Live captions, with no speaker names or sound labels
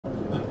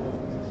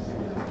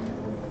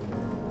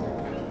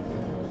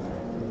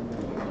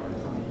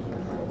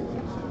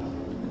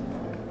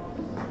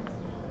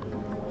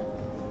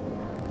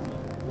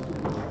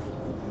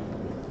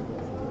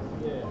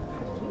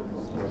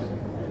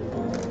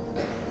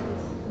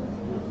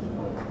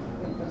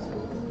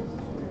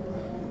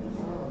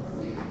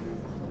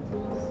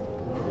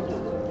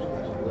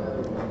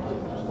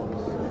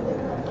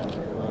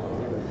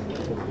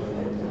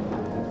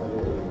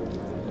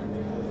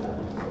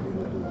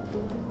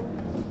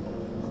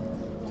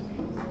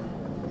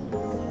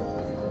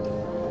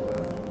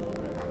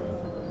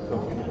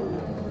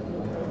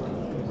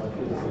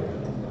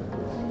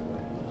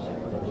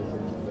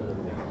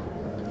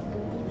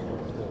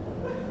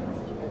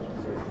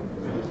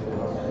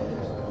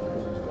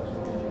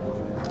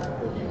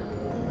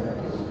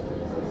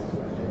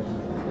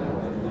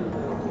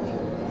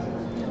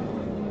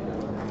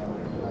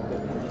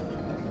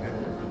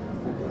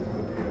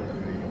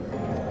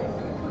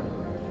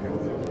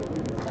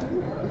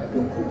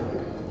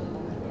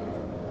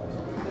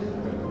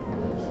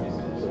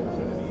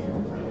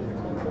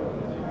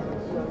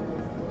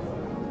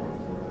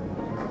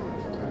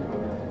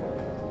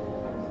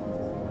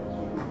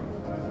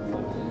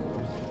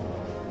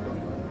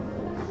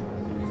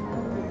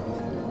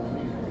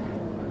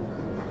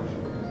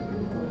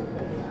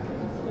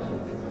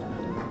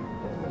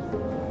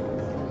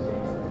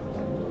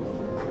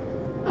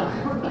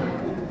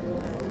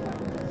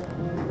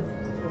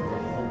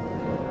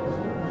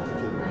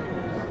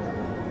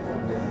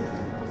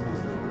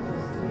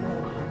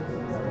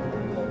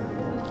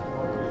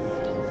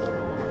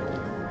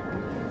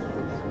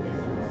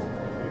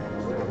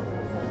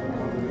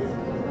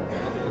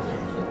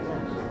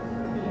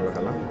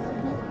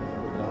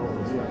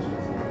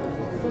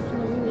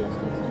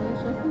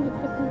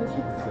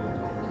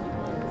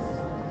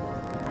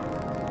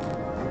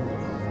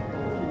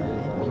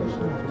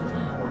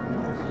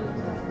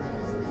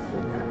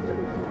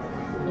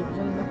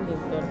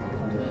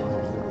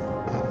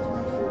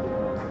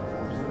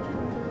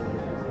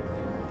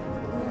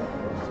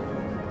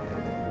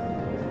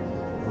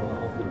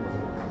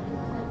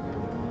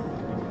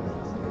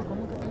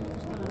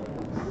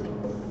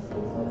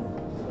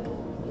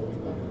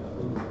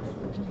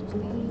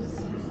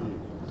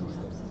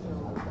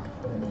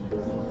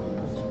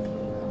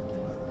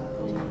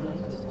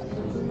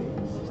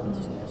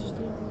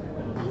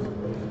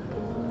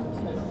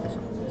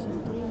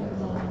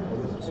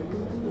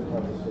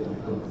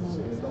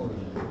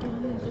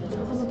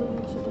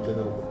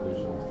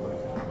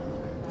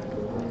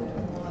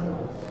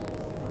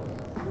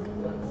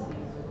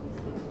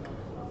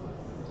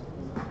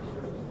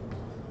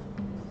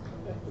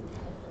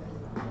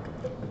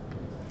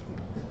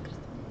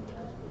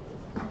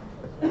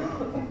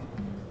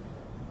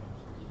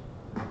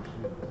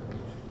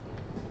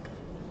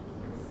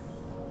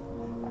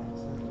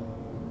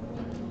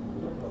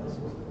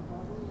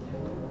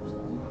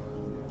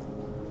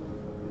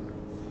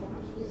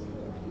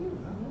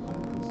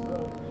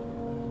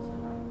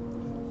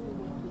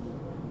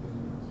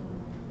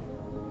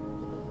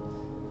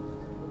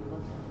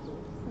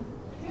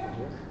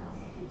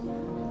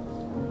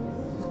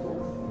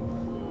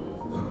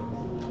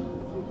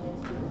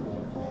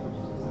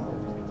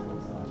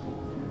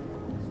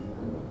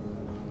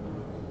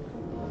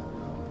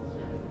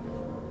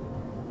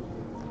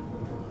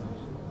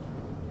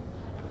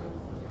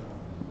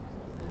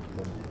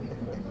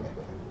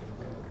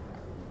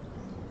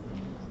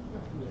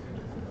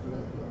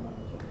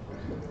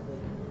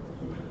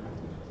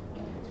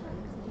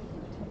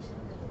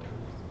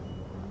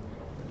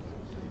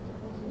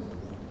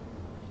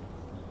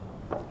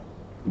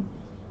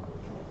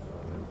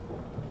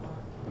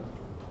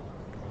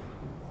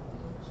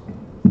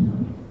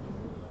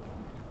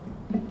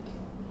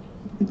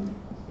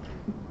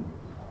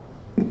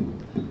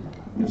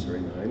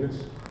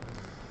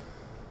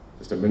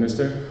Mr.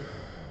 Minister,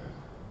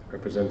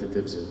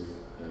 representatives of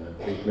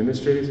 8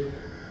 ministries,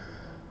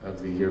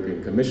 of the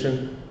European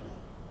Commission,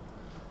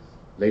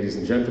 ladies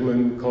and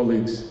gentlemen,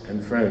 colleagues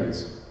and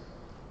friends.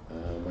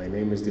 My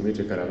name is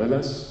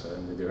Dimaras,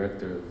 I'm the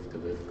director of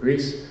TVIF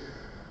Greece,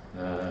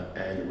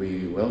 and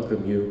we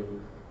welcome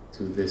you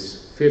to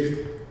this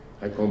 5th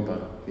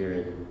ICOMPA here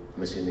in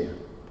Messinia.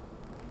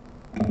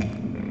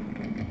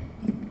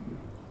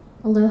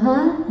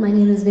 Aloha, my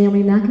name is Vella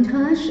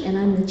and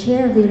I'm the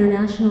chair of the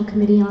International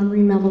Committee on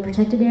Marine Mammal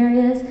Protected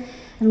Areas,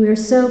 and we are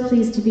so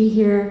pleased to be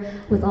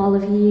here with all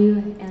of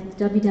you and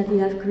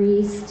WWF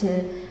Greece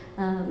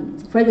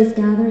for this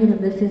gathering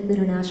of the 5th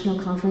International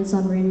Conference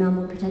on Marine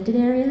Mammal Protected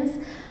Areas.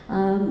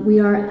 We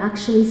are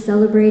actually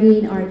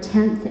celebrating our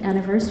 10th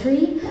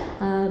anniversary.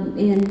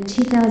 In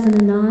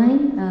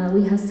 2009,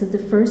 we hosted the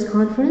first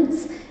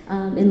conference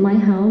in my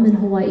home in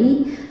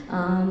Hawaii,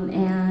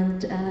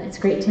 and it's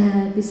great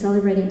to be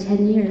celebrating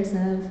 10 years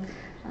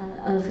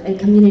of a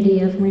community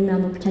of Marine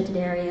Mammal Protected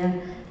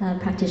Area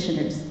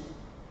practitioners.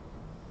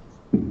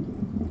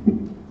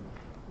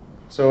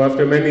 So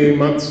after many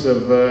months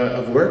of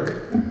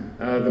work,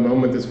 the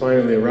moment has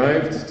finally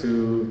arrived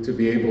to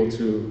be able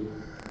to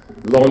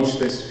launch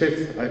this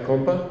 5th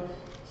ICOMPA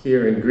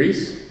here in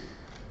Greece.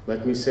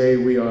 Let me say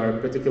we are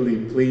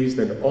particularly pleased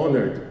and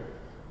honored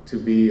to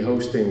be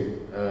hosting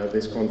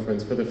this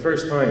conference for the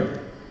first time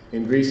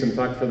in Greece, in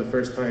fact for the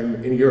first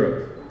time in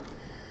Europe.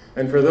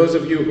 And for those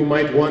of you who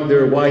might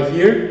wonder why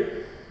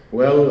here,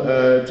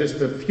 well,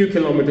 just a few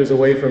kilometers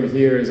away from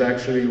here is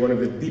actually one of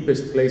the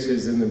deepest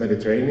places in the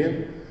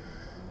Mediterranean.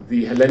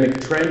 The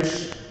Hellenic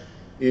Trench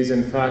is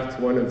in fact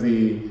one of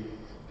the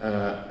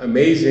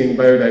amazing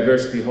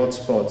biodiversity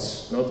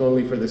hotspots, not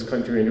only for this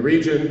country and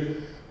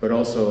region, but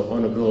also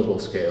on a global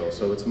scale.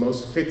 So it's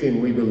most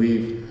fitting, we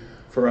believe,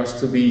 for us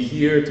to be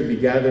here, to be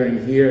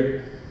gathering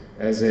here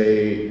as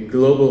a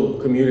global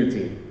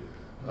community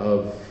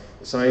of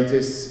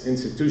scientists,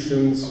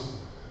 institutions,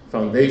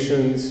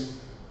 foundations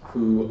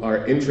who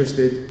are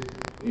interested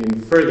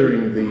in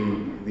furthering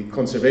the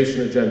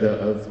conservation agenda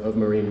of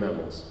marine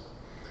mammals.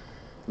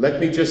 Let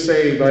me just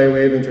say by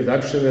way of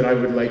introduction that I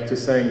would like to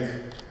thank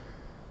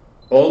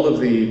all of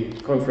the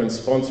conference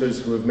sponsors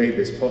who have made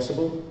this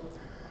possible.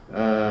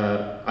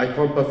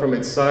 ICOMPA from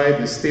its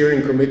side, the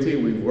steering committee,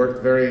 we've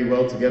worked very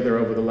well together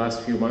over the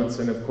last few months,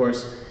 and of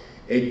course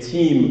a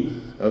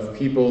team of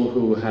people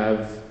who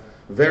have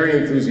very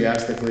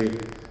enthusiastically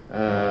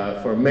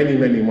for many,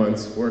 many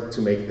months worked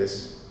to make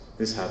this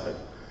happen.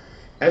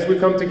 As we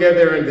come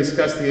together and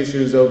discuss the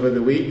issues over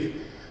the week,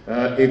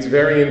 it's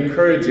very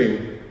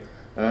encouraging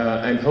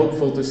and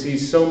hopeful to see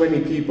so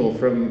many people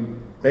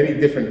from many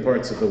different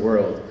parts of the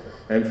world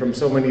and from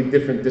so many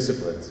different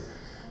disciplines.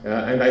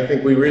 And I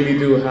think we really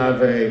do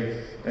have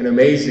an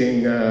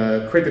amazing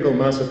critical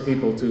mass of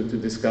people to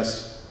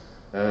discuss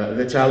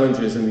the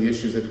challenges and the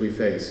issues that we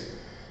face.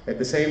 At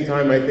the same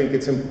time, I think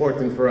it's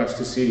important for us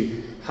to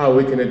see how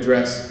we can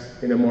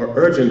address in a more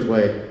urgent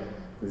way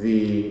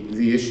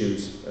the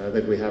issues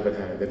that we have at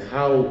hand, and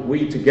how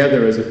we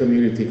together as a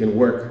community can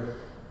work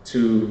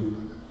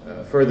to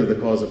further the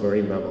cause of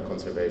marine mammal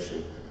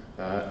conservation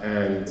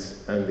and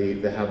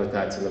the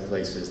habitats and the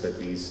places that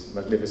these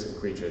magnificent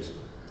creatures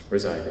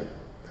reside in.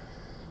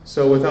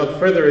 So without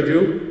further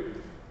ado,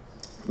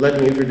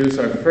 let me introduce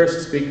our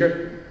first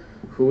speaker,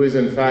 who is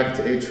in fact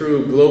a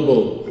true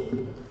global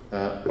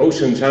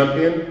ocean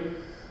champion,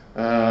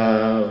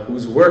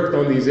 who's worked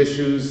on these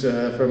issues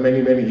for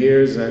many, many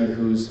years, and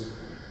whose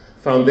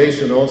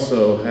foundation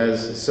also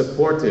has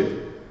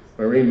supported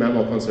marine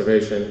mammal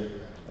conservation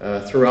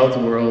throughout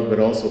the world, but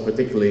also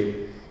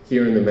particularly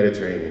here in the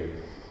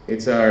Mediterranean.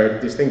 It's our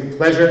distinct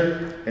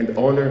pleasure and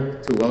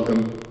honor to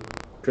welcome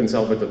Prince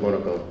Albert of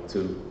Monaco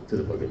to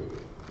the podium.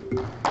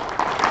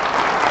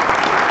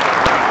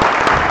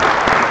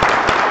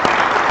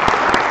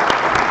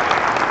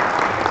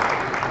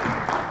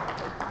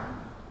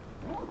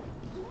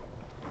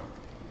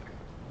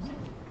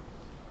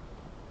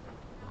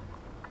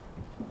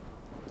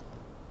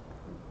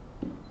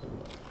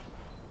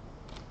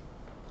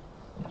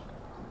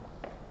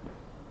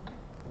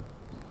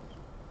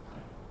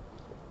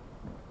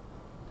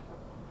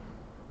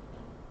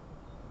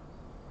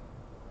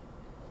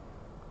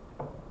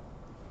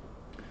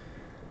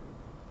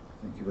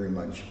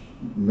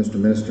 Mr.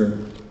 Minister,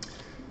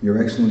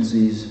 Your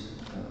Excellencies,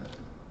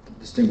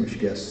 distinguished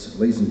guests,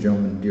 ladies and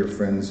gentlemen, dear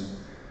friends,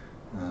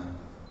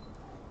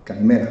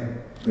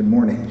 Kalimera, good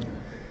morning.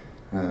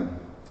 I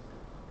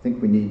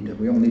think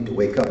we all need to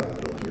wake up a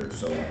little here,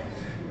 so.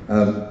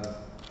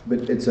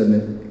 But it's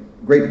a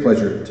great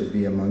pleasure to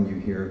be among you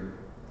here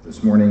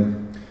this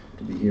morning,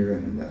 to be here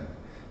in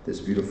this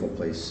beautiful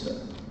place,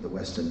 the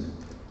western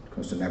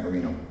coast of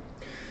Navarino.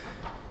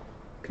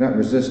 Cannot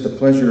resist the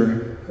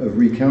pleasure of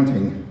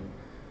recounting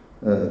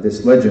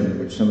this legend,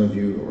 which some of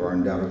you are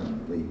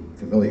undoubtedly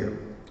familiar.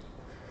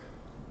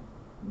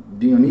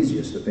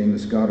 Dionysius, the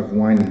famous god of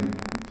wine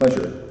and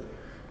pleasure,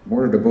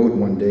 boarded a boat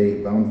one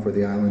day bound for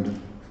the island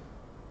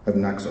of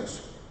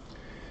Naxos.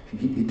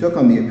 He took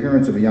on the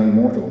appearance of a young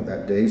mortal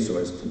that day so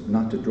as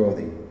not to draw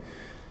the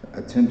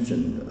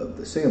attention of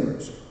the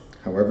sailors.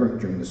 However,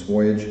 during this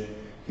voyage,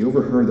 he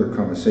overheard their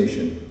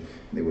conversation.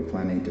 They were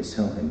planning to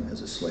sell him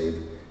as a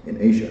slave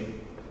in Asia.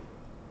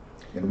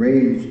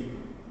 Enraged,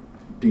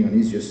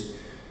 Dionysius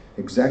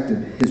exacted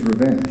his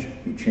revenge.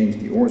 He changed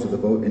the oars of the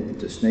boat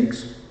into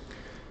snakes,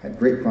 had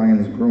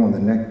grapevines grow on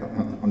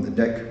the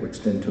deck,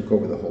 which then took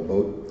over the whole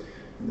boat,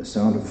 and the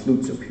sound of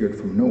flutes appeared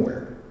from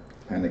nowhere.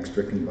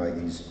 Panic-stricken by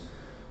these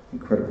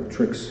incredible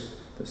tricks,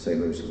 the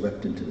sailors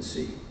leapt into the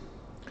sea.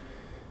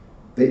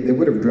 They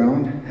would have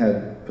drowned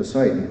had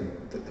Poseidon,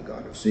 the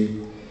god of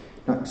sea,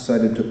 not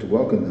decided to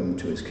welcome them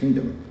to his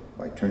kingdom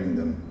by turning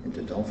them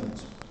into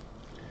dolphins.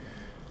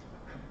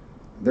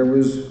 There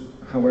was,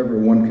 however,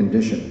 one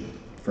condition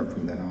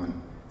from then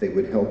on. They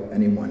would help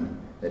anyone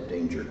at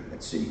danger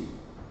at sea.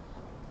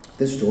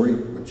 This story,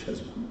 which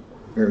has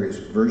various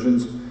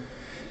versions,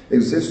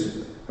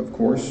 exists, of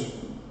course,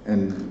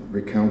 and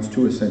recounts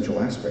two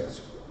essential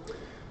aspects: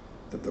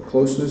 that the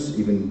closeness,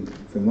 even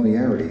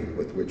familiarity,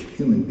 with which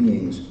human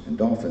beings and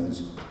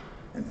dolphins,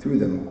 and through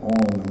them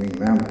all marine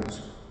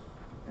mammals,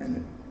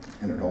 and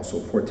it also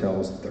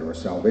foretells that our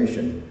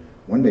salvation,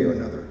 one day or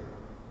another,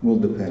 will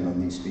depend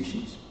on these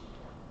species.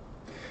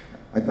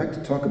 I'd like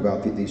to talk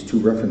about these two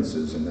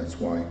references, and that's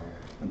why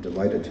I'm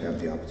delighted to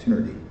have the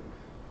opportunity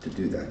to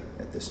do that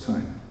at this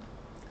time.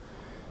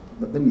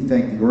 But let me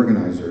thank the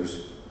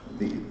organizers,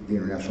 the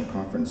International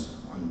Conference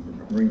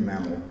on Marine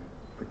Mammal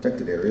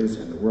Protected Areas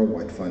and the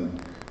Worldwide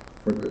Fund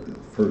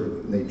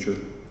for Nature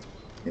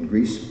in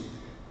Greece.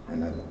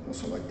 And I'd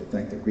also like to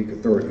thank the Greek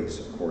authorities,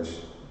 of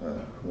course,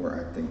 who are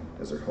acting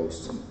as their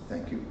hosts, and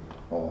thank you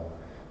all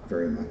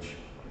very much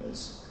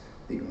as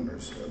the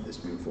owners of this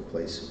beautiful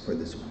place for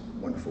this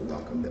wonderful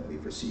welcome that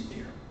we've received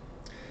here.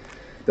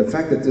 The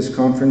fact that this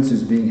conference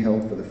is being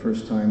held for the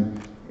first time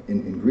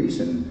in Greece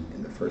and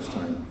for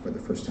the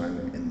first time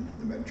in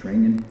the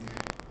Mediterranean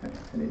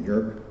and in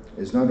Europe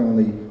is not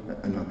only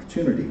an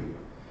opportunity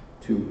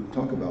to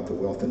talk about the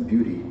wealth and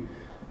beauty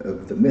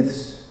of the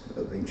myths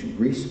of ancient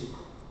Greece,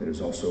 it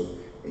is also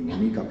a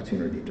unique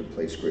opportunity to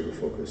place greater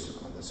focus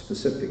on the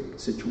specific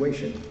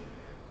situation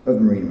of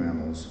marine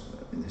mammals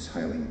in this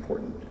highly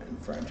important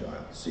and fragile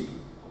sea.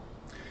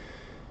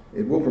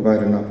 It will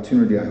provide an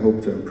opportunity, I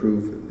hope, to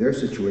improve their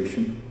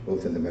situation,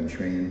 both in the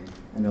Mediterranean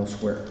and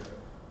elsewhere.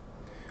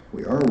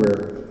 We are aware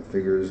of the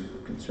figures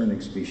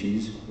concerning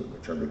species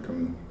which are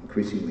becoming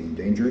increasingly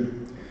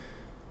endangered,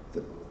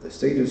 the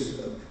status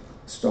of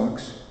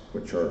stocks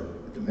which are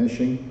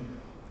diminishing,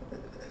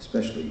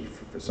 especially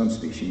for some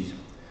species,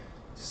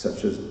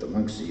 such as the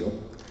monk seal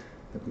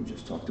that we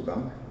just talked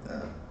about.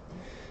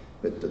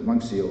 But the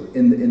monk seal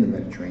in the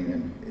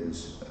Mediterranean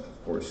is,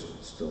 of course,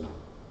 still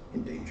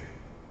in danger.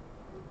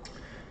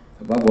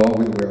 Above all,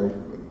 we are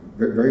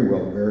very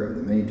well aware of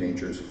the many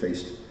dangers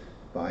faced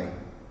by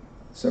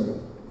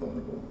several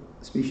vulnerable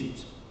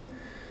species.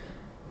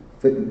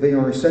 They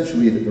are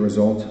essentially the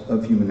result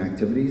of human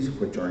activities,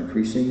 which are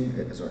increasing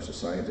as our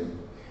society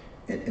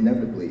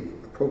inevitably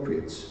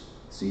appropriates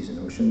seas and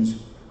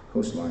oceans,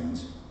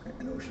 coastlines,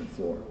 and ocean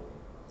floor.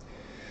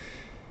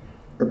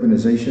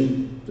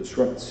 Urbanization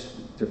disrupts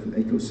different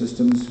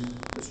ecosystems,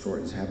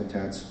 destroys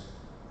habitats,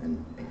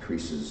 and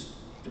increases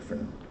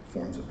different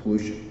forms of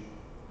pollution.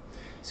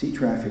 Sea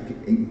traffic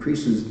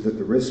increases the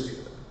risk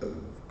of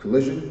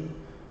collision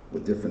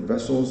with different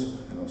vessels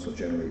and also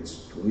generates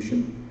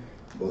pollution,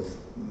 both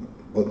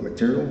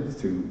material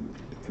through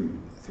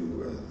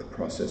the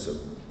process of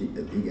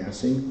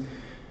degassing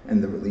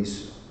and the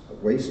release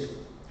of waste,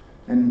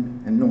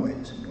 and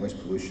noise. Noise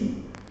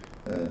pollution,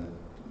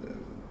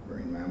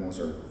 marine mammals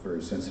are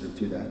very sensitive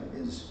to that,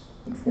 is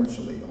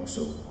unfortunately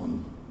also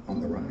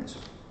on the rise.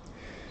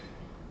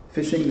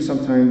 Fishing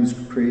sometimes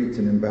creates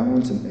an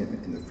imbalance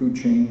in the food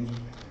chain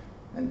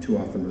and too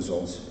often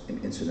results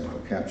in incidental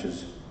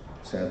catches,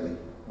 sadly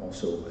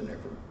also an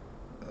ever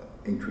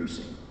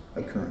increasing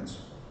occurrence.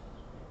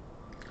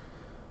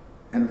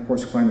 And of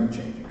course, climate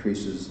change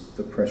increases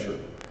the pressure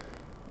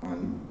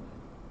on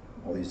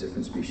all these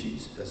different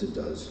species as it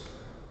does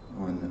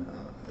on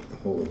the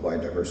whole of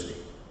biodiversity.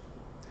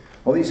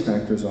 All these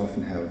factors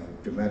often have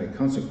dramatic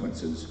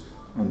consequences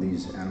on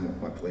these animal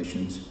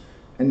populations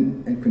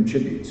and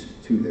contributes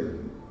to their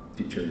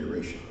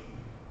deterioration.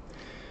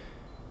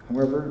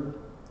 However,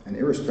 and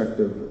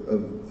irrespective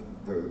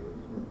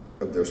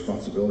of the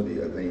responsibility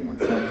of any one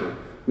factor,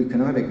 we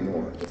cannot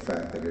ignore the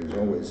fact that it is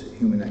always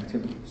human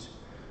activities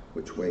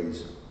which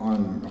weighs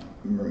on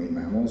marine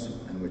mammals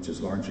and which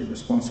is largely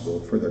responsible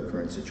for their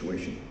current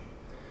situation,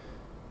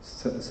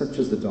 such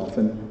as the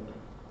dolphin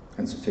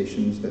and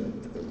cetaceans that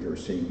we are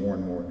seeing more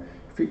and more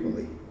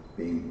frequently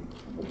being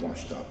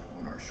washed up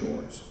on our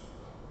shores.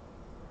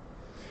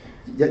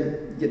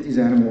 Yet these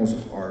animals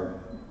are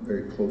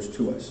very close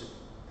to us.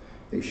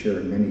 They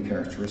share many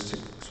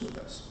characteristics with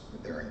us.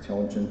 They're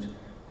intelligent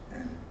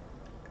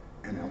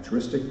and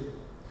altruistic,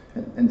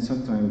 and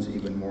sometimes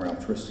even more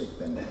altruistic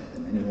than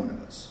any one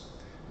of us,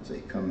 as they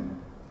come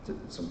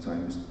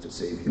sometimes to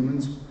save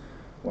humans,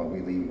 while we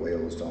leave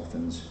whales,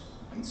 dolphins,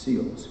 and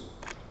seals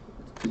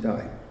to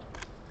die.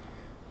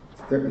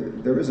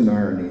 There is an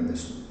irony in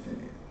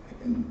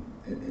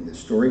this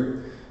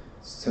story.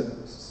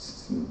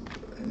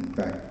 In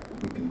fact,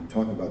 we can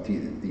talk about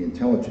the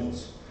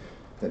intelligence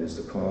that is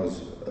the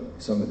cause of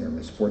some of their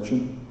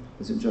misfortune,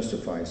 as it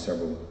justifies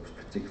several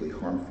particularly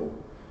harmful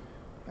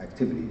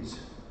activities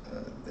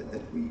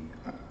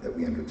that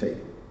we undertake.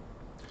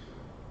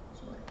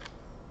 Sorry.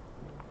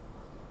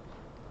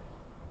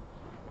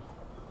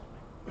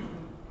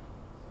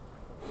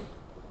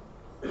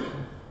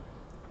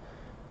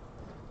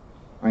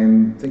 I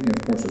am thinking,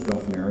 of course, of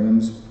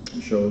dolphinariums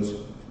and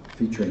shows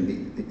featuring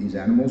these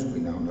animals. We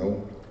now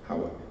know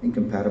how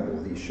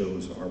incompatible these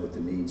shows are with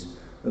the needs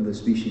of the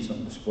species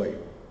on display.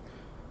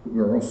 We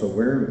are also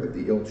aware of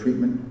the ill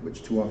treatment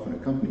which too often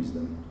accompanies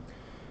them,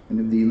 and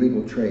of the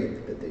illegal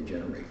trade that they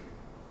generate.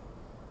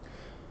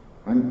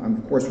 I'm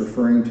of course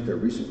referring to the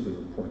recently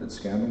reported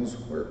scandals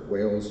where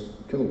whales,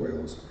 killer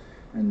whales,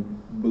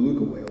 and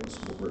beluga whales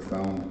were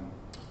found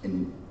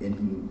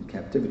in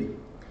captivity.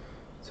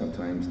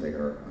 Sometimes they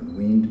are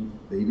unweaned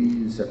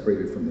babies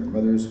separated from their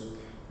mothers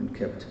and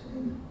kept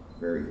in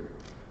very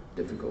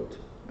difficult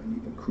and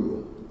even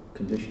cruel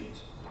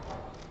conditions.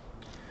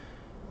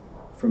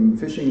 From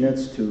fishing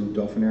nets to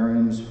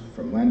dolphinariums,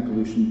 from land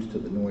pollution to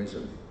the noise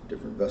of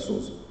different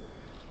vessels,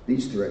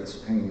 these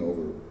threats hanging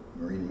over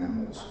marine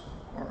mammals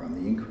are on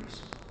the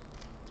increase.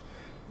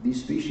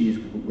 These species,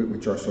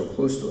 which are so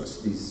close to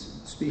us, these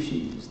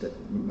species that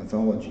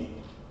mythology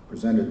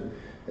presented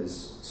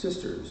as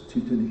sisters to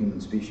the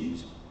human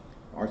species,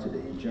 are today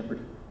in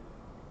jeopardy.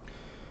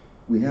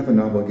 We have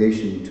an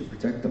obligation to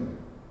protect them,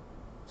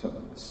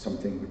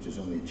 something which is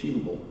only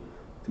achievable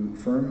through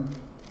firm,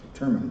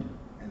 determined,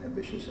 and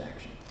ambitious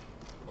action.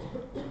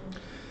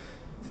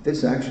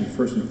 This action,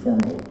 first and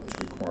foremost,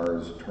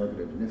 requires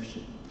targeted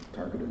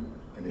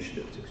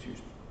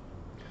initiatives,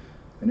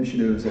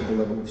 initiatives at the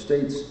level of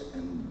states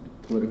and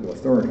political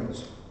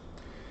authorities.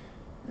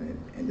 And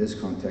in this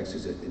context,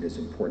 it is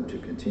important to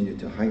continue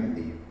to heighten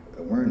the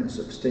awareness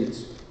of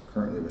states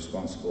currently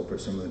responsible for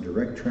some of the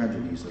direct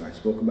tragedies that I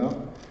spoke about,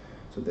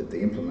 so that they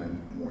implement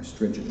more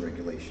stringent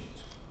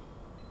regulations.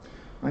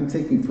 I'm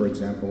thinking, for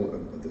example,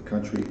 of the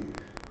country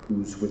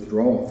whose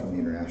withdrawal from the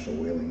International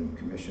Whaling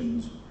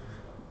Commission's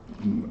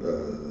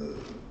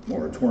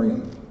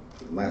moratorium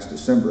last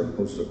December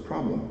posed a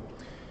problem,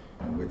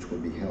 which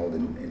would be held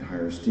in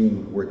higher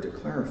esteem were it to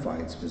clarify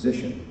its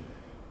position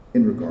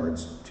in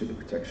regards to the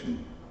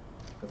protection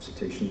of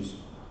cetaceans,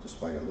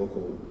 despite a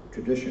local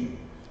tradition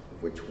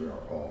of which we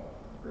are all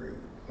very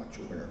much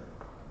aware.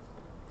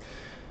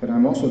 But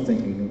I'm also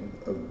thinking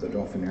of the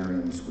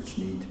dolphinariums which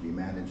need to be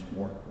managed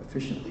more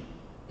efficiently.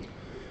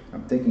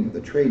 I'm thinking of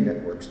the trade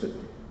networks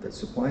that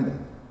supply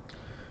them,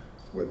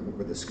 where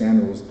the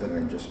scandals that I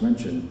just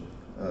mentioned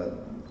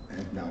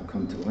have now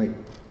come to light.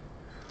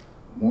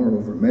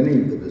 Moreover, many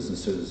of the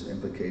businesses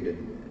implicated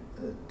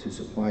to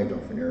supply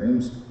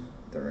dolphinariums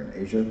that are in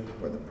Asia,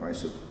 where the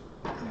price of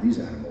these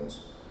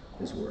animals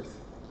is worth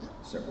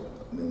several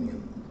 $1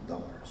 million.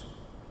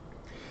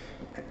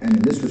 And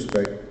in this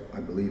respect, I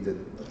believe that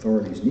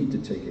authorities need to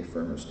take a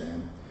firmer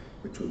stand,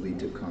 which will lead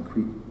to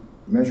concrete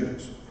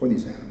measures for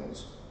these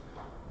animals.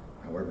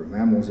 However,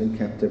 mammals in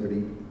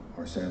captivity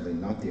are sadly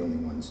not the only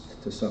ones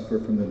to suffer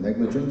from the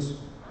negligence,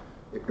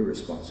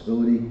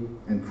 irresponsibility,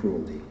 and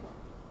cruelty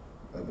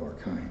of our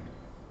kind.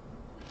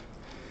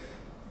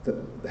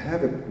 The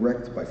havoc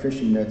wreaked by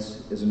fishing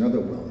nets is another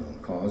well-known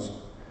cause,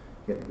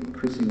 yet we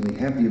increasingly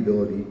have the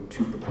ability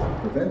to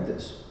prevent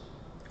this,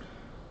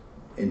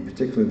 in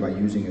particular by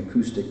using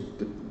acoustic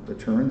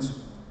deterrents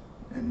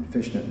and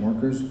fishnet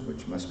markers,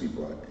 which must be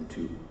brought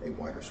into a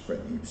wider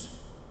spread use.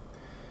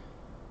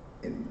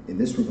 In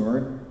this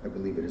regard, I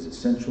believe it is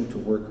essential to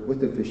work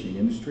with the fishing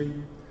industry.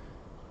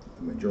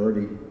 The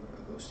majority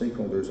of those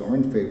stakeholders are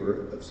in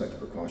favor of such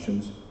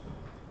precautions,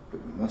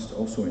 but we must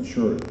also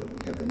ensure that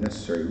we have the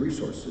necessary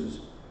resources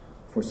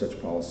for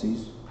such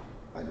policies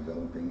by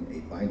developing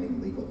a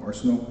binding legal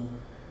arsenal,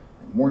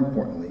 and more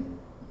importantly,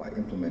 by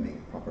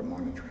implementing proper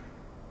monitoring.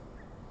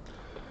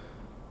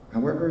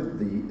 However,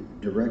 the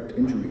direct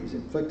injuries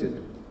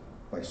inflicted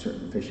by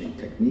certain fishing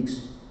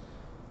techniques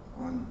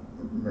on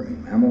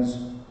marine mammals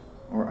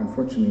are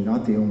unfortunately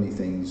not the only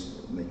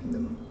things making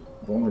them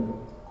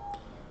vulnerable.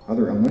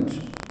 Other elements,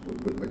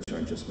 which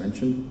I just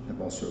mentioned,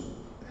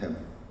 have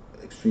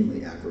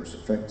extremely adverse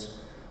effects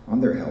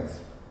on their health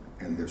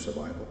and their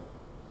survival.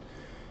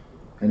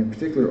 And in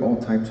particular,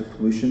 all types of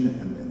pollution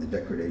and the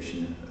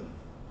degradation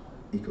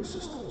of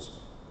ecosystems.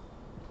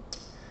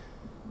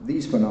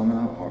 These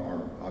phenomena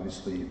are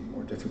obviously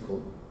more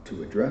difficult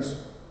to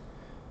address.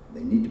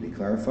 They need to be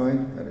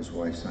clarified. That is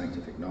why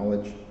scientific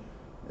knowledge,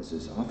 as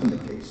is often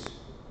the case,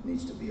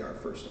 needs to be our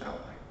first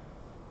ally.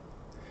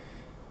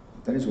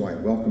 That is why I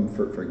welcome,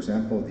 for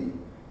example, the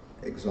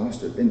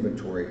exhaustive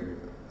inventory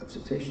of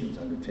cetaceans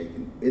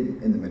undertaken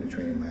in the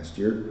Mediterranean last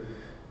year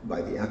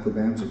by the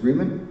Aquabams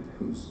Agreement,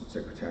 whose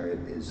secretariat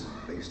is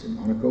based in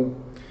Monaco,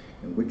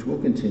 and which will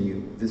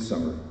continue this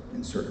summer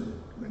in certain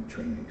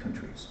Mediterranean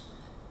countries.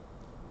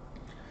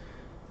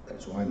 That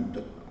is why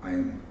I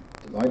am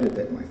delighted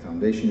that my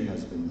foundation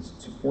has been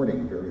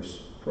supporting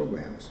various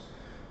programs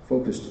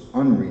focused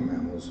on marine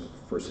mammals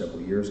for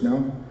several years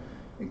now,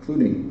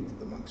 including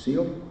the monk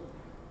seal,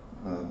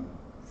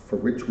 for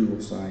which we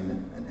will sign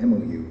an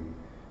MOU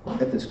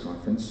at this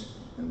conference,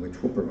 and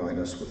which will provide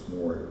us with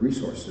more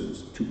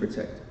resources to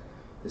protect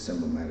this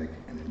emblematic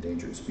and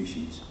endangered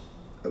species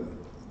of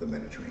the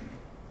Mediterranean.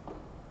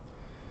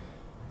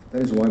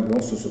 That is why we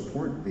also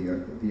support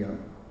via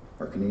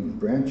our Canadian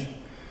branch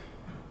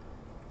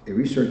a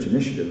research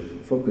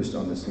initiative focused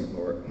on the St.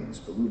 Lawrence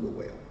beluga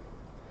whale,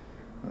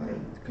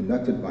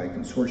 conducted by a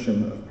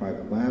consortium of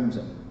private labs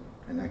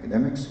and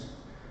academics.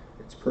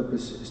 Its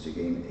purpose is to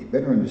gain a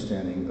better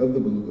understanding of the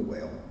beluga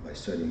whale by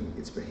studying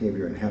its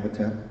behavior and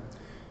habitat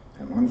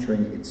and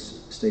monitoring its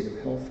state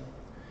of health,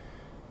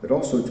 but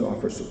also to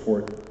offer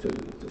support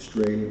to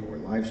stray or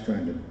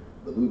live-stranded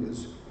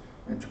belugas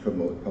and to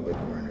promote public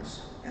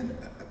awareness and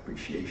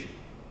appreciation.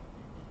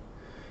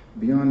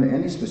 Beyond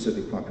any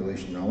specific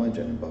population knowledge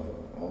and above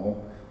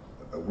all,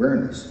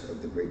 awareness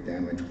of the great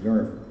damage we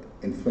are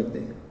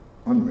inflicting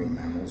on marine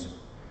mammals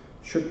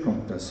should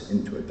prompt us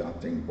into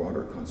adopting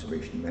broader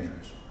conservation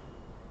measures.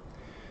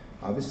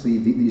 Obviously,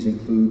 these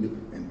include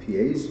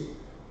MPAs,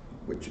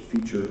 which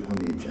feature on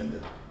the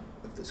agenda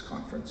of this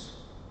conference,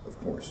 of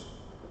course.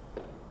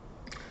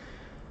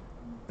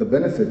 The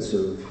benefits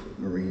of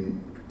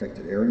marine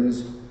protected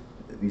areas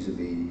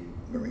vis-a-vis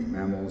marine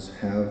mammals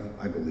have,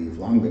 I believe,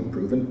 long been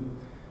proven.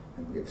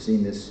 And we have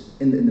seen this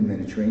in the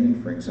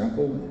Mediterranean, for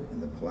example, in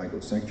the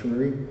Pelago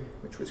Sanctuary,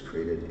 which was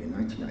created in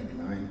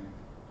 1999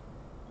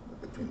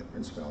 between the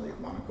Principality of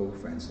Monaco,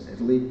 France, and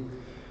Italy.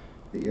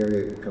 The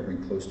area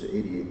covering close to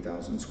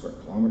 88,000 square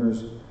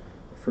kilometers,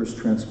 the first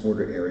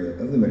transporter area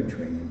of the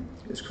Mediterranean,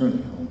 is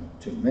currently home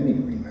to many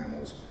marine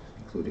mammals,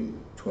 including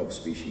 12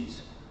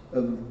 species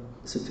of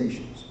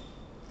cetaceans.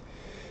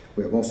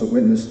 We have also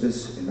witnessed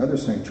this in other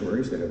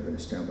sanctuaries that have been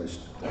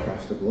established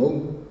across the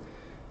globe,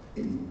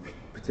 in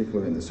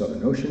particular in the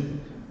Southern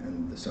Ocean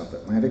and the South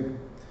Atlantic.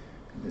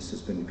 And this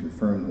has been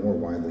confirmed more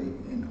widely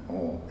in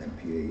all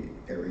MPA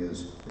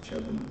areas which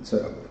have been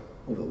set up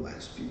over the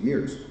last few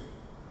years.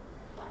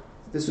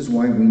 This is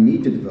why we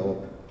need to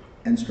develop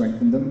and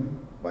strengthen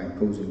them by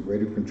imposing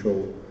greater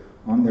control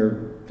on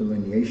their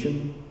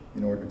delineation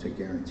in order to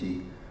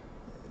guarantee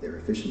their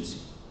efficiency.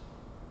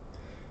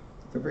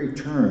 The very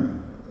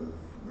term of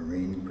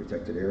marine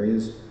protected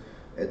areas,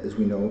 as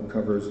we know,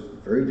 covers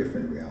very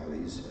different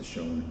realities, as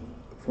shown,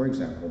 for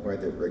example, by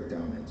their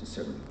breakdown into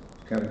 7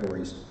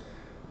 categories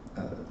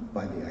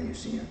by the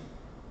IUCN.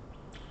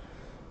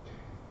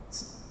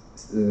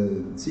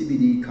 The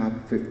CBD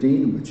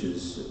COP15,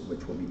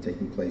 which will be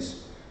taking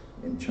place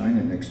in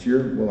China next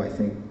year, will, I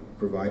think,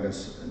 provide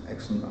us an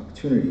excellent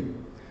opportunity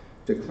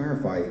to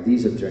clarify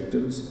these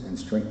objectives and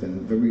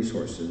strengthen the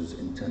resources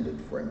intended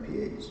for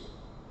MPAs.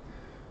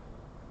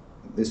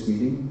 This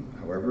meeting,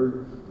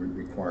 however,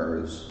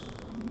 requires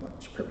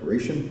much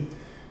preparation,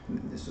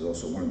 and this is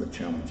also one of the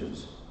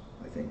challenges,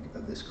 I think,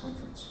 of this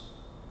conference.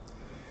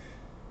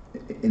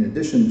 In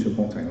addition to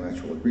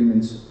multilateral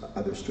agreements,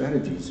 other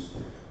strategies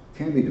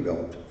can be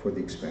developed for the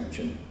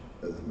expansion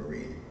of the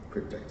marine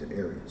protected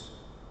areas.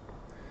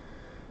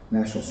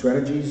 National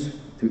strategies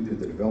through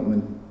the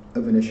development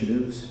of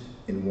initiatives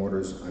in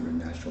waters under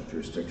national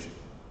jurisdiction.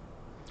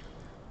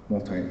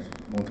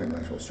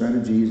 Multilateral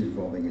strategies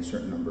involving a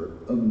certain number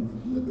of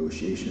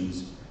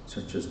negotiations,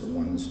 such as the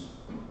ones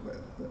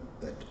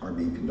that are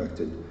being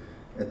conducted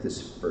at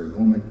this very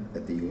moment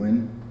at the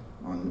UN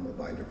on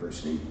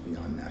biodiversity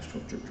beyond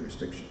national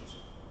jurisdictions.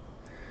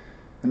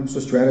 And also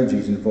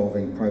strategies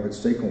involving private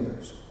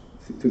stakeholders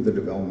through the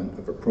development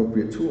of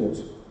appropriate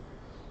tools,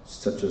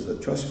 such as the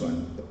trust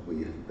fund that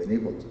we have been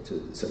able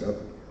to set up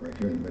right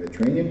here in the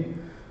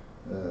Mediterranean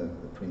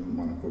between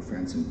Monaco,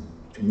 France, and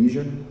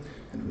Tunisia,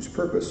 and whose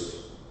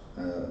purpose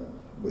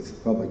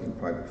with public and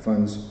private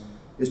funds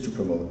is to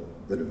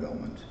promote the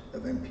development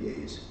of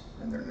MPAs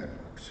and their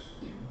networks.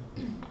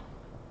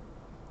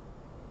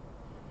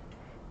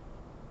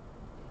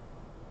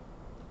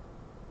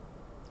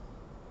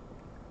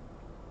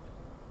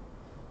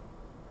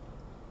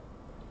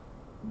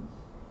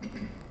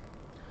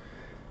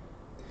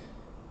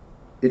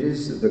 It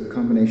is the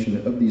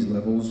combination of these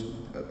levels,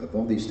 of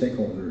all these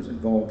stakeholders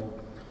involved,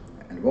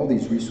 and of all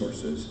these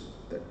resources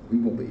that we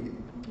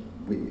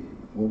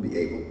will be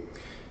able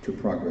to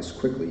progress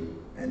quickly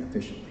and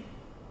efficiently.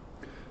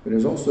 But it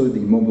is also the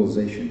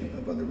mobilization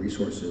of other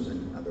resources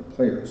and other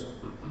players.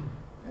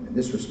 And in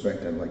this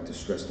respect, I'd like to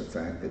stress the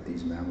fact that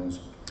these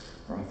mammals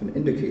are often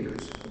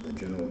indicators of the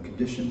general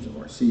conditions of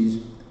our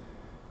seas,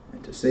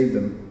 and to save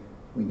them,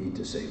 we need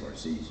to save our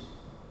seas.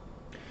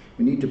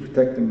 We need to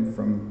protect them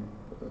from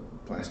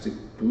plastic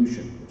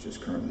pollution, which is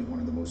currently one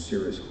of the most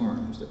serious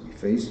harms that we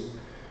face,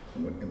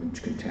 and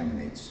which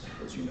contaminates,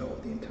 as you know,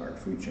 the entire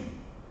food chain.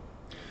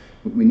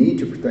 We need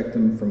to protect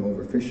them from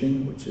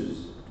overfishing, which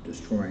is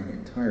destroying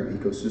entire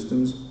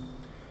ecosystems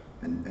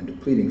and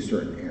depleting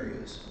certain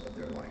areas of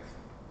their life.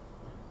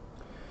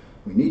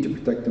 We need to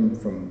protect them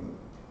from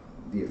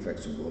the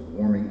effects of global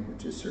warming,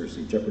 which is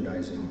seriously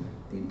jeopardizing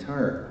the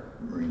entire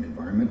marine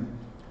environment.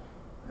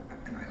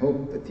 And I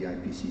hope that the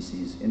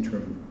IPCC's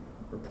interim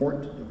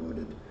report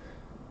devoted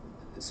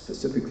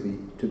specifically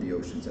to the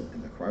oceans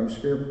and the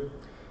cryosphere,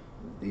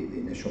 the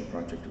initial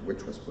project of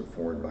which was put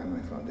forward by my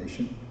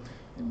foundation,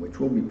 and which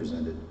will be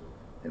presented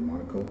in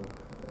Monaco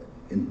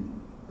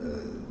in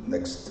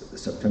next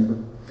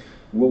September,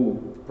 will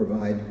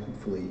provide,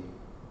 hopefully,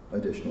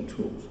 additional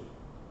tools.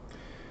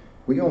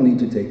 We all need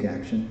to take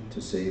action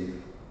to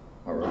save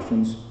our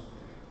oceans,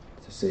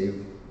 to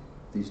save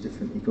these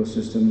different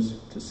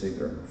ecosystems, to save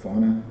their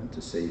fauna, and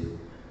to save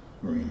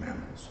marine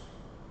mammals.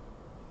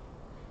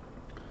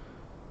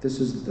 This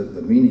is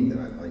the meaning that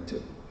I'd like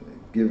to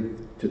give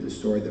to the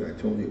story that I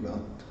told you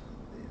about,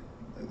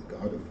 the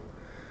god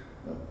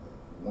of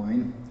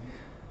wine.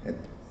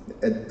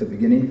 At the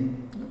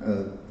beginning,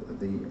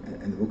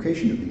 and the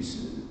vocation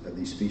of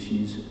these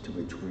species, to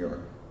which we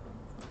are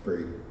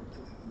very,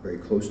 very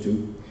close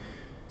to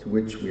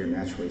which we are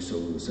naturally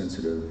so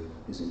sensitive,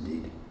 is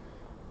indeed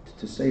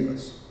to save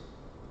us.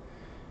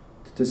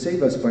 To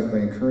save us by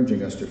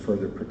encouraging us to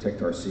further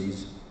protect our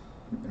seas,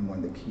 and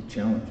one of the key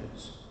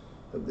challenges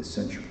of this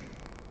century.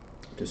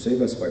 To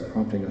save us by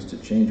prompting us to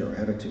change our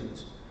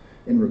attitudes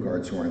in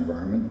regard to our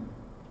environment,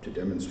 to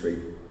demonstrate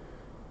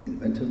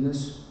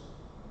inventiveness,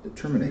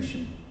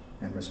 determination,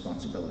 and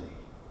responsibility.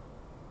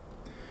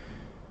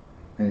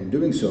 And in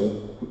doing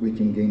so, we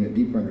can gain a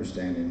deeper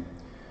understanding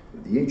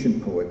of the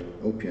ancient poet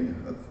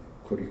Opian of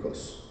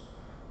Giorgos,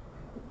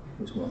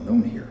 who is well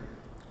known here,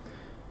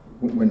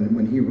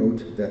 when he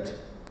wrote that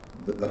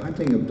the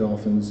hunting of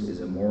dolphins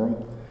is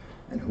immoral,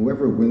 and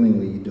whoever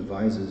willingly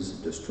devises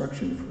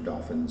destruction for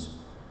dolphins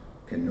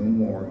can no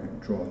more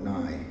draw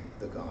nigh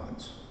the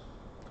gods.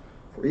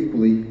 For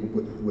equally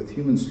with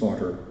human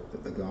slaughter,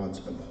 the gods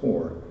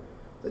abhor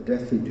the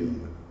deathly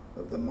doom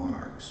of the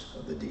monarchs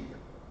of the deep.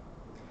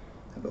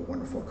 Have a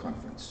wonderful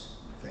conference.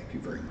 Thank you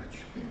very much.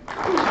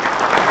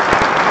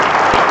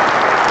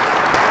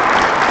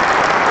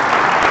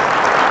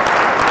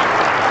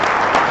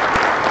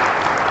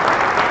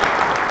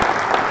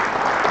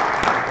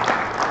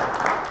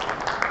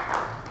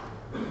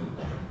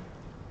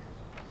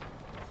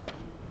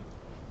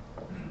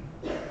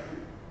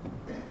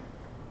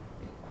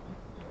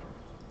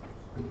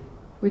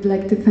 We'd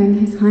like to thank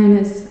His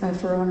Highness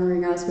for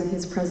honoring us with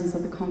his presence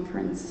at the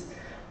conference.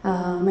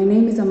 My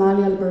name is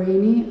Amalia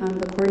Lambertini. I'm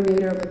the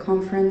coordinator of the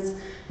conference,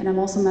 and I'm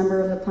also a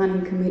member of the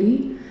planning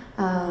committee.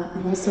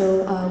 I'm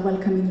also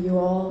welcoming you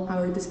all,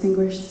 our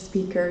distinguished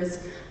speakers.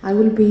 I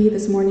will be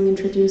this morning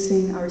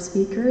introducing our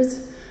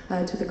speakers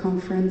to the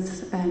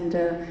conference, and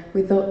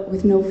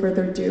with no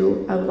further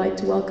ado, I would like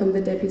to welcome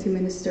the Deputy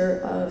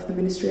Minister of the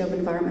Ministry of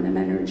Environment and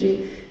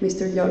Energy,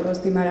 Mr. Giorgos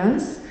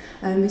Dimaras.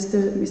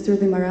 Mr.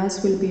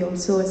 Dimaras will be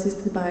also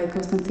assisted by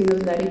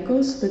Konstantinos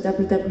Larikos, the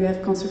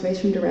WWF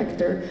Conservation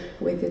Director,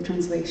 with the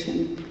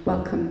translation.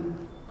 Welcome.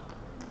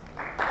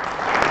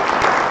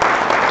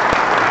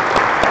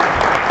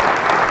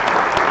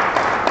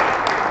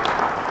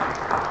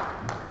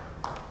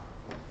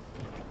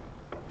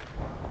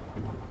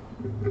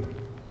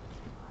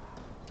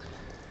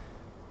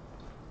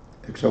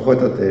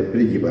 Εξοχότατε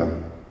πρίγκιπα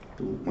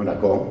του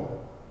Μονακό,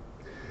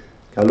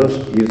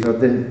 καλώς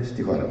ήρθατε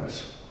στη χώρα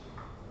μας.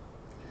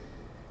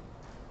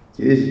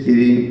 Κυρίες και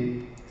κύριοι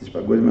της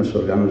Παγκόσμιας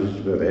Οργάνωσης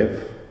WWF,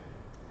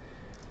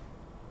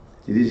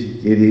 κυρίες και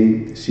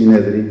κύριοι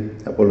σύνεδροι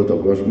από όλο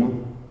τον κόσμο,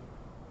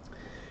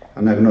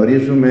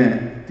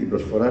 αναγνωρίζουμε την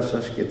προσφορά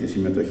σας και τη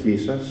συμμετοχή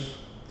σας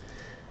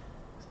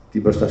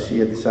την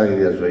προστασία της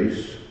άγριας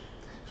ζωής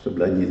στον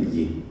πλανήτη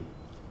Γη.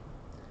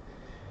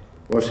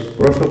 Ως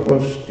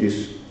εκπρόσωπος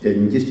της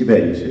ελληνικής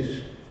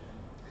κυβέρνησης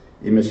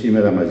είμαι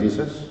σήμερα μαζί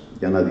σας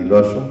για να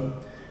δηλώσω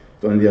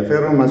τον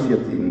ενδιαφέρον μας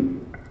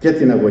και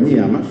την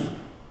αγωνία μας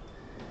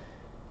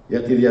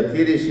για τη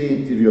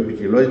διατήρηση της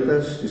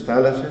βιοποικιλότητας στις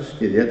θάλασσες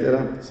και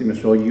ιδιαίτερα στη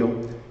Μεσόγειο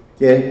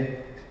και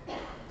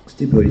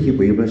στην περιοχή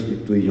που είμαστε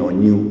του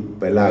Ιωνίου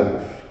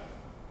Πελάγους.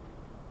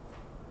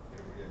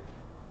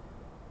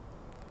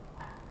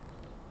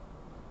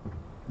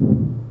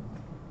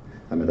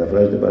 Θα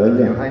μεταφράζετε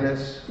παράλληλα. Your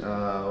Highness,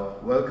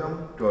 welcome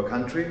to our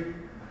country.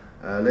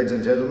 Ladies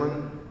and gentlemen,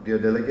 dear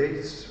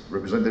delegates,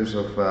 representatives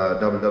of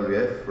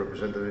WWF,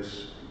 representatives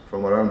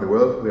from around the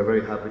world, we are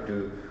very happy to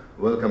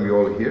welcome you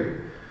all here.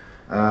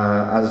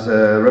 As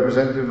a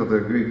representative of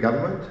the Greek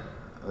government,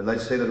 I'd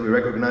like to say that we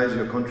recognize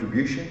your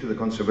contribution to the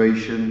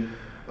conservation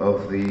of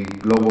the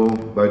global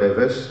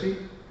biodiversity,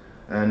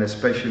 and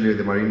especially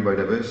the marine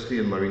biodiversity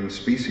and marine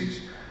species.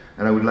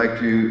 And I would like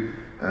to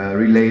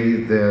relay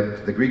that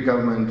the Greek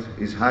government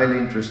is highly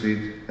interested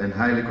and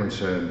highly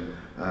concerned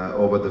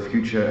over the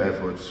future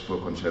efforts for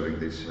conserving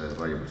these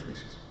valuable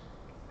species.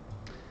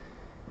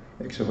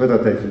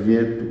 Εξοχότατα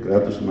αρχηγέ του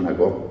κράτους του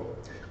Μονακό,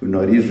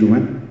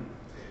 γνωρίζουμε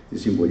τη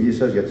συμβολή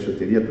σας για τη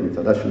σωτηρία των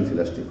θαλάσσιων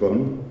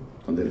θηλαστικών,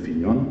 των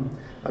δελφινιών,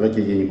 αλλά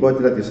και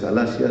γενικότερα της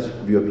θαλάσσιας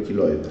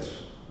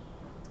βιοποικιλότητας.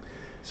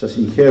 Σας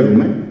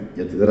συγχαίρουμε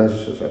για τη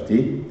δράση σας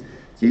αυτή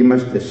και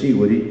είμαστε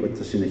σίγουροι ότι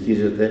θα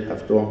συνεχίζετε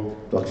αυτό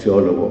το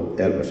αξιόλογο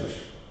έργο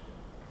σας.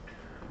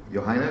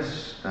 Your Highness,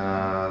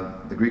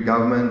 the Greek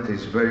government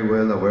is very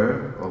well aware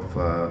of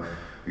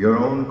your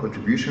own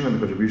contribution and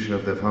the contribution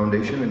of the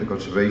Foundation in the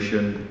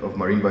conservation of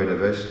marine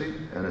biodiversity,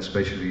 and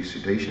especially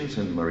cetaceans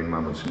and marine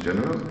mammals in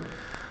general.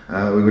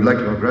 We would like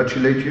to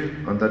congratulate you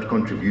on that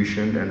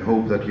contribution and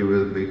hope that you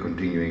will be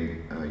continuing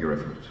your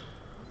efforts.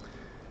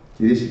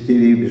 Κυρίες και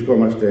κύριοι,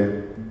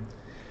 βρισκόμαστε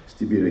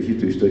στην περιοχή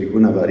του ιστορικού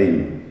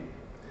Ναβαρίνου,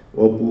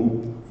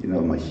 όπου η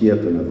ναυμαχία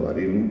του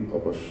Ναβαρίνου,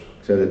 όπως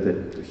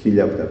ξέρετε, το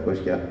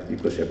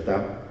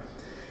 1827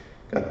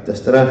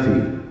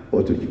 καταστράφει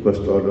ο τουρκικός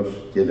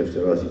στόλος και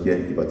ελευθερώθηκε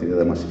η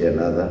πατρίδα μας η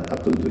Ελλάδα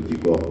από τον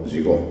τουρκικό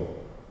ζυγό.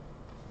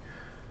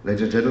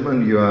 Ladies and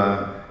gentlemen, you are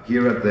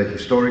here at the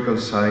historical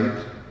site,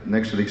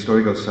 next to the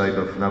historical site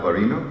of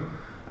Navarino.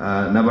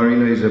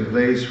 Navarino is a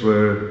place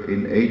where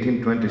in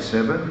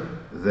 1827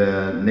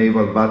 the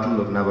naval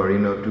battle of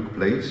Navarino took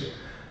place.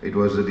 It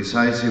was a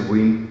decisive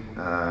win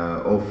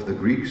of the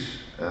Greeks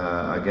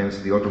against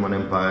the Ottoman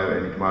Empire,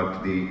 and it marked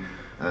the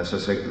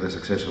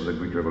success of the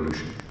Greek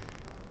Revolution.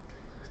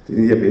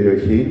 Στην ίδια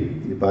περιοχή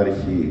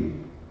υπάρχουν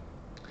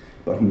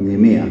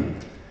μνημεία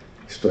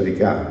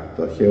ιστορικά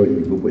του αρχαίου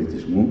ελληνικού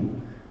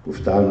πολιτισμού που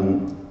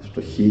φτάνουν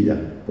στο 1000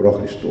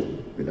 π.Χ.,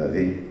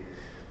 δηλαδή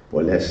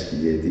πολλές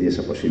χιλιετίες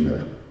από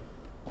σήμερα.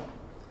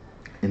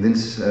 In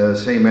this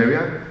same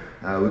area,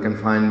 we can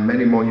find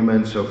many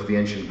monuments of the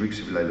ancient Greek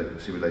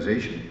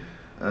civilization,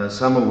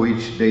 some of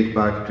which date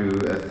back to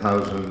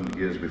 1,000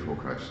 years before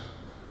Christ.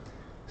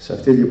 Σε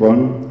αυτή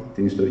λοιπόν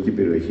την ιστορική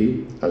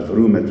περιοχή ας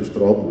βρούμε τους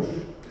τρόπους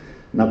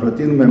να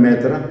προτείνουμε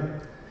μέτρα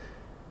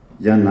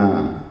για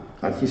να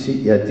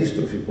αρχίσει η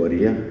αντίστροφη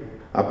πορεία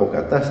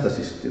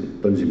αποκατάστασης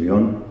των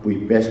ζημιών που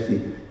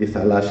υπέστη η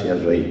θαλάσσια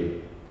ζωή.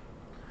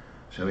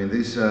 So in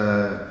this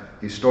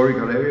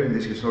historical area, in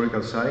this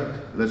historical site,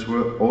 let's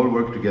all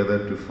work together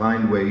to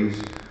find ways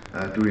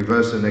to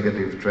reverse the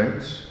negative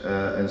trends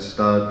and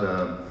start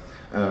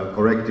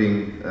correcting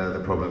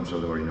the problems of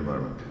the marine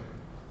environment.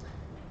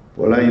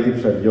 Πολλά είδη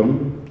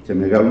ψαριών και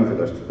μεγάλων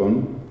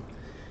θηλαστικών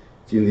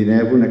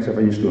κινδυνεύουν να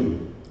εξαφανιστούν.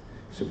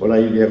 Σε πολλά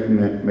είδη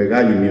έχουμε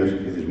μεγάλη μείωση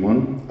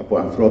πληθυσμών από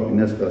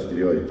ανθρώπινες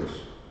δραστηριότητες.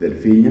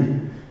 Δελφίνια,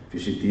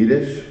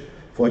 φυσιτήρες,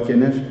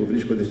 φώκενες που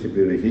βρίσκονται στην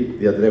περιοχή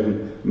διατρέχουν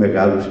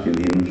μεγάλους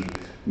κινδύνους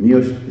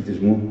μείωση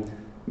πληθυσμού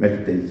μέχρι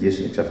τελικής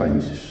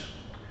εξαφάνισης.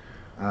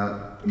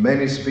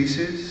 Many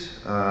species,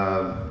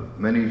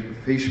 many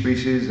fish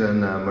species and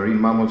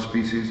marine mammal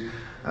species,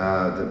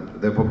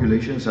 their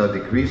populations are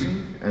decreasing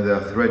and they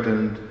are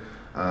threatened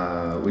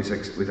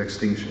with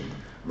extinction.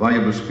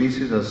 Valuable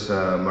species as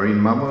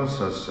marine mammals,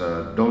 as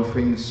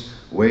dolphins,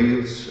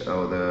 whales,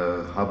 or the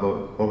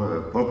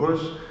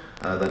porpoise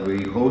that we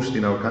host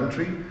in our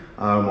country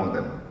are among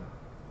them.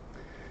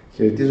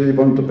 Χαιρετίζω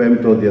λοιπόν το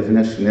 5ο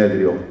Διεθνές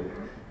Συνέδριο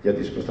για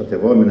τις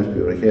προστατευόμενες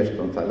περιοχές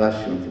των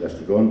θαλάσσιων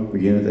θηλαστικών που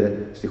γίνεται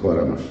στη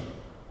χώρα μας.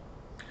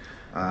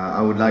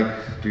 I would like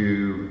to,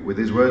 with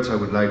these words, I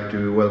would like to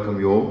welcome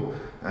you all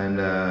and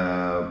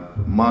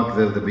mark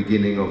the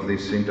beginning of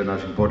this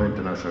important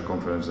international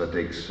conference that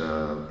takes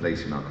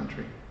place in our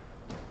country.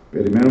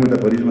 Περιμένουμε τα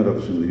πορίσματα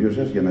του συνεδρίου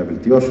σας για να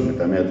βελτιώσουμε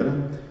τα μέτρα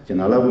και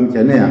να λάβουμε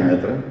και νέα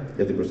μέτρα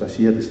για την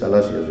προστασία της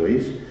θαλάσσιας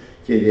ζωής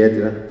και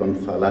ιδιαίτερα των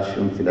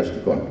θαλάσσιων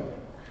θηλαστικών.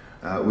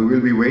 We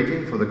will be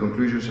waiting for the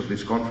conclusions of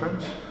this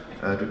conference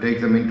to take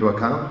them into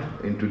account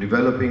into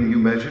developing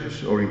new measures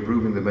or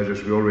improving the measures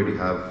we already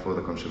have for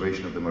the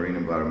conservation of the marine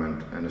environment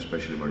and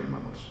especially marine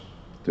mammals.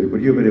 Το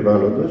Υπουργείο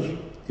Περιβάλλοντος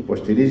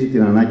υποστηρίζει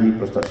την ανάγκη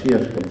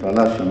προστασίας των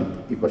θαλάσσιων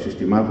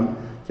οικοσυστημάτων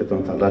και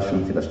των θαλάσσιων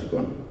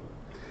θηλαστικών.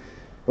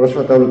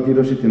 Πρόσφατα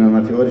ολοκλήρωσε την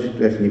αναθεώρηση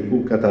του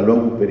Εθνικού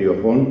Καταλόγου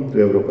Περιοχών του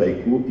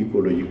Ευρωπαϊκού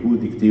Οικολογικού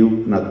Δικτύου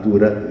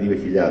Natura 2000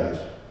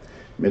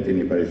 με την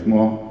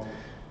υπαριθμό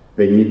 50-743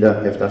 το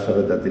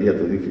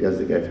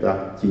 2017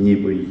 κοινή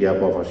υπουργική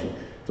απόφαση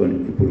των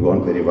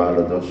Υπουργών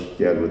Περιβάλλοντος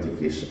και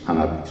Αγροτικής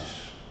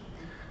Ανάπτυξης.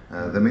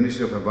 The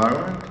Ministry of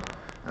Environment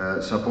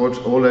supports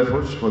all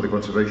efforts for the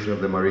conservation of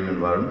the marine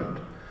environment.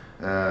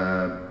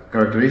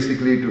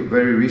 Characteristically,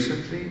 very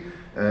recently,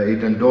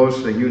 it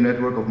endorsed a new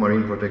network of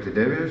marine protected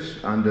areas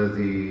under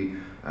the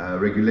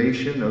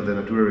regulation of the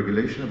Natura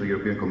regulation of the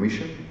European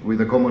Commission with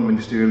the common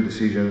ministerial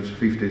decisions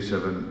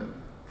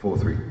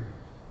 5743.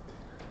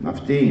 Με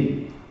αυτή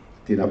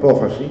την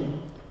απόφαση,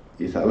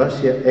 η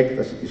θαλάσσια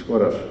έκταση της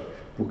χώρας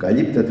που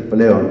καλύπτεται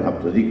πλέον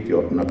από το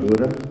δίκτυο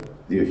Natura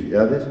 2000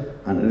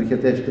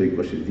 ανέρχεται στο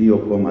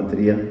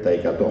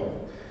 22,3%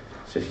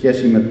 σε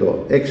σχέση με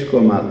το 6,12%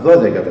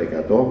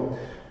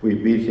 που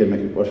υπήρχε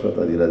μέχρι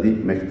πρόσφατα,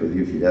 δηλαδή μέχρι το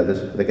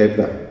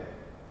 2017.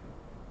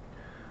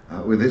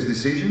 With this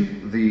decision,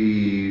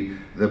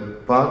 the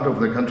part of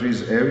the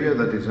country's area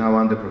that is now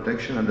under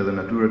protection under the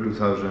Natura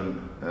 2000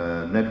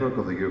 network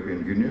of the European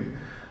Union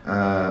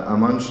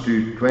amounts to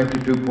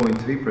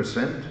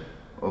 22.3%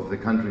 of the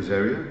country's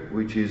area,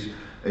 which is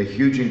a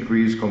huge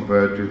increase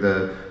compared to the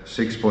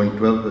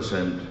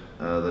 6.12%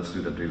 that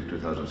stood until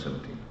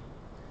 2017.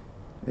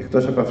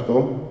 Εκτός από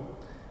αυτό,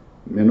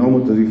 με νόμο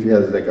του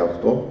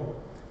 2018,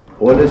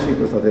 όλες οι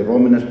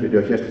προστατευόμενες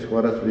περιοχές της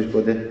χώρας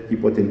βρίσκονται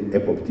υπό την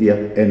εποπτεία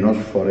ενός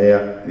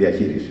φορέα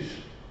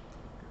διαχείρισης.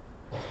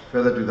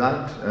 Further to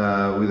that,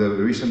 with the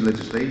recent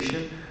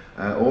legislation,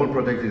 all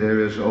protected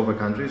areas of a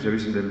country, the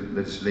recent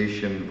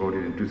legislation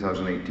voted in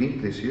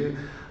 2018, this year,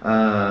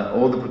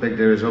 all the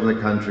protected areas of the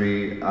country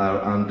are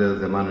under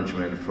the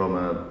management from a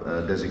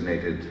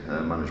designated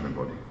management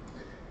body.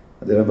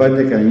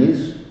 Αντιλαμβάνεται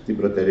κανείς την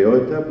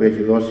προτεραιότητα που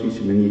έχει δώσει η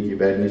σημερινή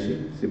κυβέρνηση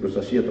στην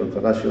προστασία των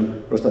θαλάσσιων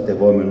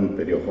προστατευόμενων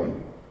περιοχών.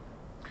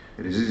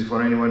 It is easy for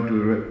anyone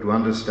to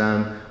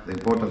understand the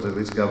importance that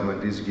this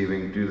government is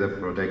giving to the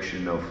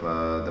protection of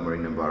the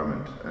marine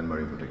environment and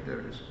marine protected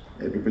areas.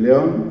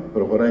 Επιπλέον,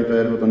 προχωράει το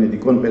έργο των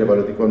ειδικών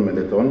περιβαλλοντικών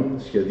μελετών,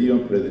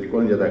 σχεδίων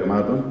προεδρικών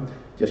διαταγμάτων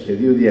και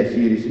σχεδίου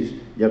διαχείρισης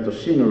για το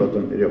σύνολο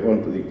των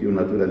περιοχών του δικτύου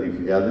Natura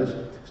 2000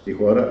 στη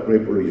χώρα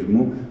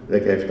προϋπολογισμού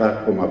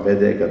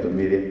 17,5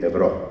 εκατομμύρια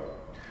ευρώ.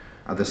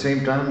 At the same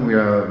time, we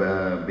are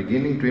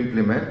beginning to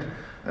implement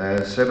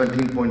a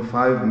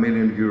 17.5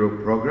 million euro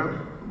program,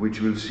 which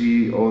will see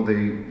all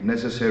the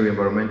necessary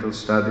environmental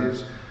studies,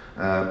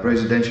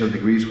 presidential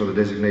decrees for the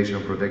designation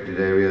of protected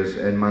areas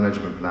and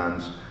management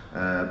plans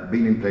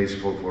being in place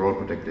for all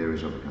protected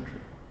areas of the country.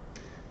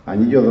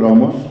 Ανοίγει ο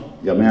δρόμος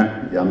για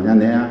μια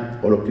νέα,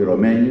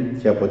 ολοκληρωμένη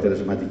και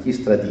αποτελεσματική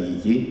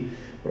στρατηγική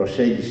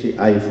προσέγγιση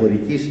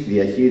αειφορικής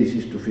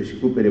διαχείρισης του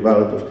φυσικού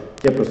περιβάλλοντος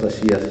και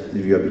προστασίας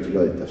της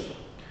βιοποικιλότητας.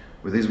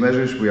 With these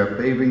measures, we are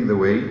paving the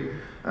way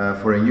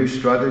for a new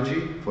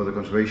strategy for the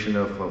conservation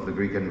of the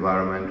Greek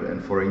environment and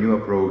for a new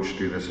approach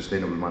to the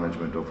sustainable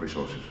management of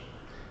resources.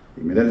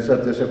 Οι μελέτες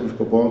αυτές έχουν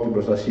σκοπό την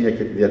προστασία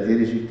και τη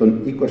διατήρηση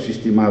των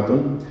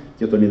οικοσυστημάτων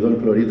και των ειδών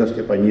χλωρίδας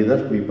και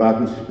πανίδας που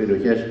υπάρχουν στις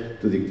περιοχές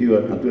του δικτύου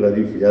Natura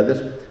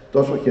 2000,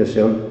 τόσο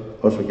χερσαίων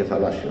όσο και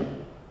θαλάσσιων.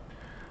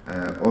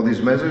 All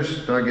these measures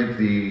target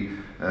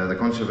the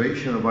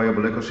conservation of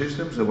viable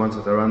ecosystems, the ones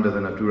that are under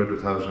the Natura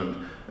 2000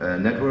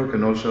 network,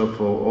 and also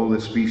for all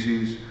the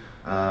species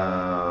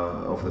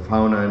of the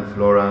fauna and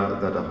flora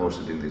that are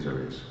hosted in these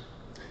areas.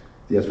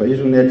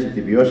 Διασφαλίζουν έτσι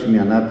τη βιώσιμη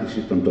ανάπτυξη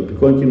των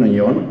τοπικών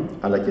κοινωνιών,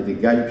 αλλά και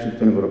την κάλυψη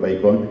των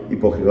ευρωπαϊκών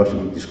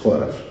υποχρεώσεων της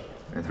χώρας.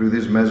 And through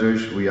these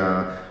measures, we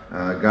are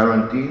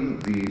guaranteeing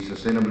the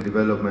sustainable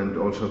development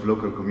also of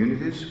local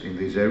communities in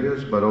these areas,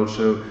 but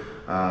also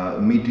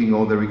meeting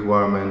all the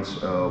requirements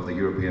of the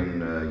European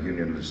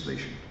Union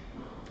legislation.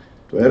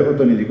 Το έργο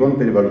των ειδικών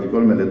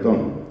περιβαλλοντικών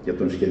μελετών και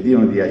των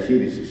σχεδίων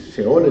διαχείρισης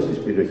σε όλες τις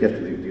περιοχές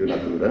του δικτύου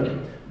Natura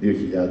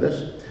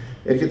 2000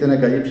 έρχεται να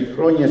καλύψει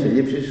χρόνιες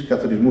ελλείψεις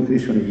καθορισμού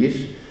χρήσεων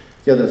γης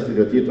και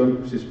δραστηριοτήτων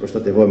στις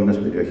προστατευόμενες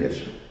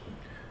περιοχές.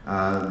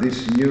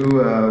 This new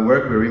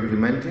work we're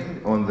implementing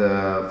on the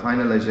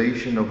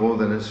finalization of all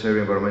the necessary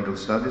environmental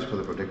studies for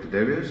the protected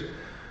areas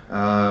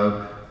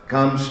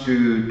comes to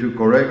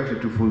correct,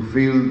 to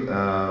fulfill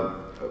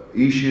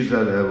issues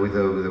that with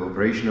the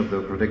operation of the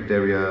protected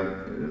area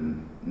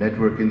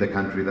network in the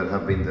country that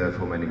have been there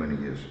for many, many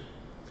years.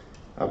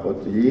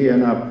 Αποτελεί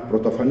ένα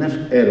πρωτοφανές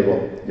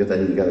έργο για τα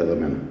ελληνικά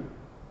δεδομένα.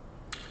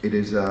 It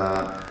is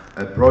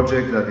a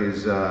project that is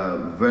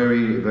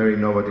very, very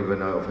innovative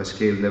and of a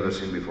scale never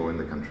seen before in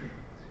the country.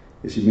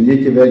 Η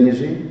σημερινή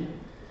κυβέρνηση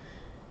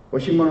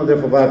όχι μόνο δεν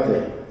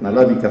φοβάται να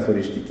λάβει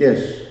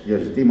καθοριστικές για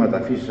ζητήματα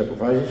φύσης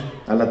αποφάσεις,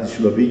 αλλά τις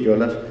υλοποιεί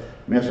κιόλας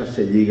μέσα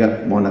σε λίγα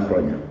μόνα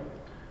χρόνια.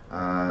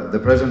 The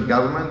present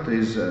government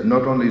is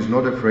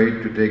not afraid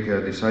to take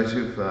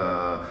decisive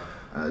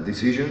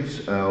decisions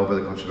over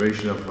the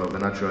conservation of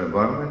the natural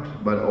environment,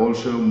 but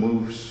also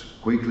moves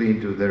quickly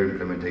into their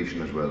implementation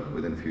as well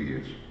within a few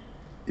years.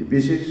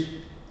 Επίσης,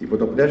 υπό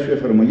το πλαίσιο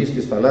εφαρμογής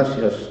της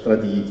θαλάσσιας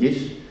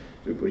στρατηγικής,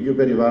 το Υπουργείο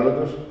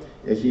Περιβάλλοντος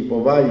έχει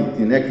υποβάλει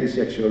την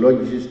έκθεση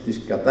αξιολόγησης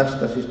της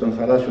κατάστασης των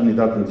θαλάσσιων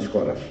υδάτων της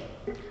χώρας.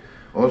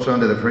 Also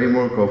under the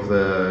framework of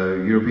the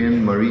European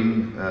Marine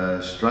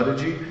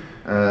Strategy,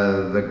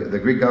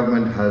 the Greek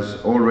government has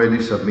already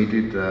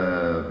submitted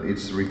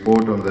its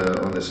report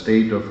on the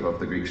state of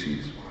the Greek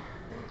seas.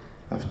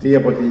 Αυτή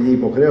αποτελεί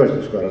υποχρέωση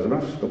της χώρας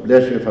μας, στο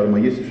πλαίσιο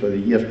εφαρμογής της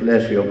Οδηγίας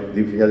Πλαίσιο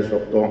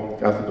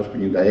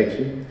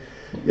 2008/56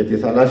 για τη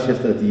θαλάσσια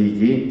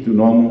στρατηγική του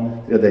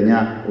νόμου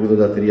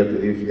 3983 του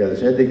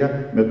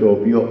 2011, με το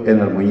οποίο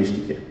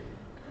εναρμονίστηκε.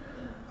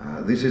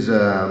 This is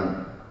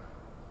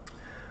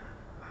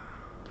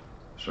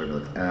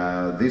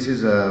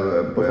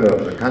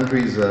the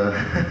country's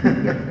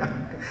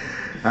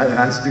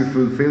has to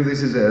fulfill.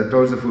 This is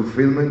towards the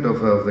fulfillment of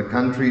the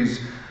country's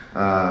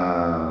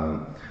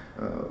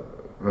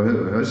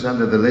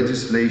under the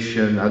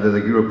legislation, under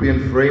the European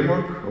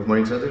framework of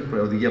marine strategy.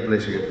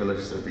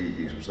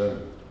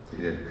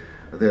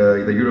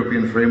 The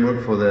European framework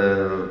for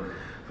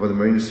the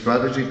marine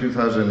strategy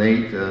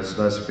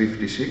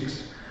 2008/56,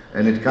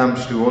 and it comes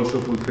to also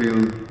fulfill.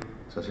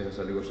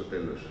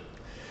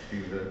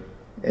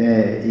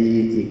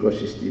 Η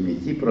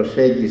οικοσυστημική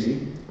προσέγγιση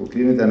που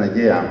κρίνεται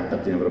αναγκαία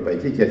από την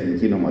Ευρωπαϊκή και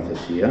Εθνική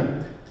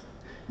Νομοθεσία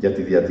για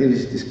τη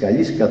διατήρηση της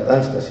καλής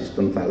κατάστασης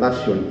των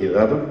θαλάσσιων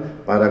υδάτων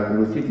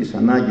παρακολουθεί τις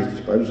ανάγκες της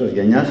παρούσας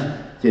γενιάς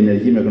και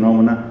ενεργεί με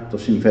γνώμονα το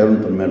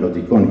συμφέρον των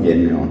μελλοντικών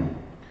γενναιών.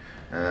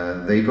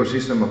 The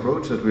ecosystem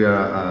approach that we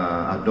are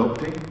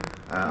adopting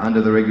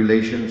under the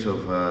regulations of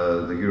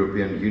the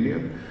European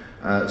Union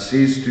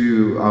sees to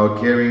our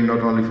caring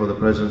not only for the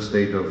present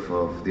state of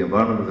the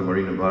environment, of the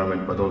marine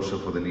environment, but also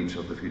for the needs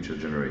of the future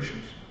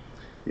generations.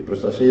 Η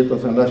προστασία των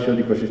θαλάσσιων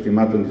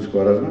οικοσυστημάτων της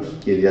χώρας μας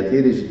και η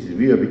διατήρηση της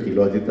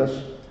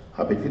βιοποικιλότητας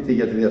απαιτείται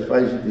για τη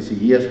διασφάλιση της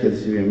υγείας και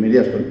της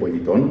ευημερίας των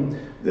πολιτών,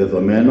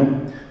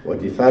 δεδομένου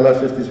ότι οι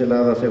θάλασσες της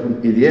Ελλάδας έχουν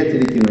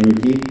ιδιαίτερη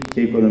κοινωνική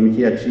και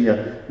οικονομική αξία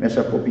μέσα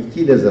από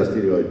ποικίλες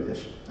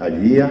δραστηριότητες,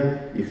 αλληλεία,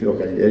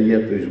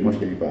 ηχθειοκαλλιέργεια, τουρισμός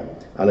κλπ.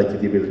 Αλλά και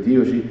τη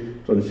βελτίωση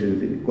των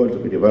συνθηκών του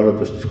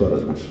περιβάλλοντος της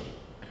χώρας μας.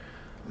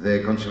 The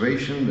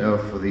conservation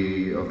of the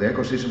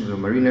ecosystems,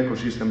 the marine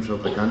ecosystems of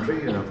the country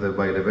and of the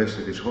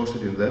biodiversity that is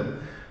hosted in them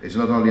is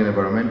not only an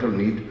environmental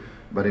need,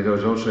 but it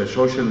is also a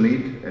social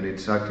need, and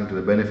it's acting to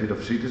the benefit of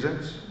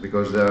citizens,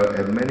 because there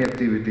are many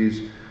activities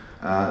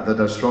that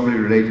are strongly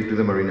related to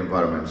the marine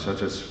environment,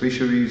 such as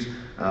fisheries,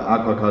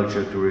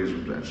 aquaculture, tourism,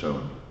 and so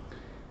on.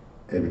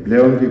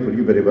 Επιπλέον, το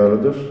Υπουργείο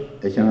Περιβάλλοντος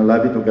έχει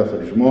αναλάβει τον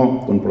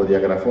καθορισμό των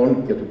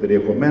προδιαγραφών και του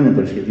περιεχομένου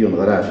των σχεδίων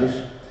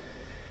δράσης,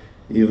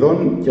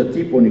 ειδών και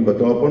τύπων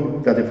οικοτόπων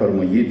κατ'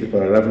 εφαρμογή της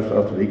παραγράφου του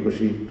άρθρου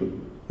 20 του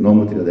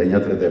νόμου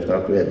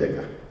 3937 του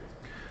 2011.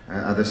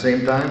 At the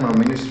same time, our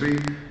ministry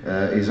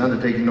is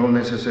undertaking all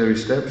necessary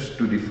steps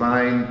to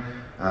define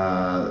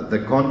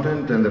the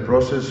content and the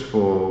process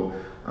for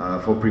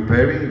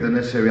preparing the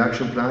necessary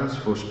action plans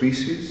for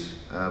species,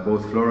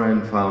 both flora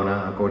and fauna,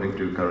 according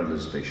to current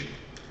legislation.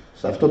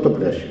 Σε αυτό το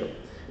πλαίσιο,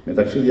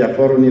 μεταξύ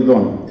διαφόρων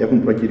ειδών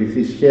έχουν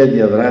προκηρυχθεί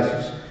σχέδια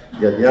δράσης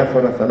για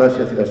διάφορα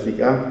θαλάσσια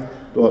θηλαστικά,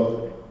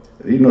 το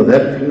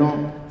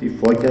ρινοδέλφινο, τη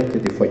φώκια και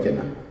τη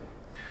φώκαινα.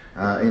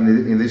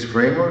 In this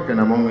framework and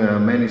among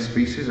many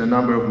species, a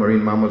number of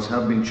marine mammals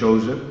have been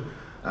chosen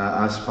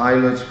as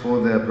pilots for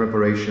the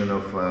preparation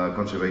of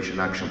conservation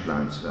action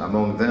plans.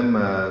 Among them,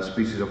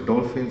 species of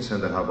dolphins and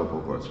the harbor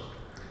porpoise.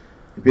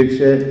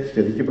 Υπήρξε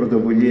σχετική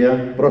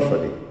πρωτοβουλία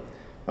πρόσφατη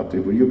από το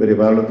Υπουργείο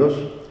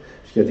Περιβάλλοντος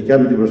σχετικά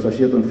με την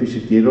προστασία των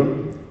φυσικήρων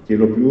και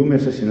υλοποιούμε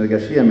σε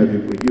συνεργασία με το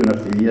Υπουργείο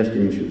Ναυτιλίας και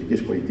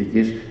Νησιωτικής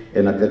Πολιτικής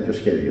ένα τέτοιο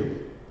σχέδιο.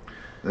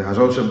 There has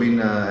also been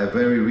a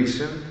very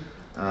recent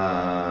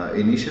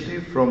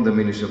initiative from the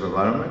Ministry of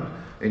Environment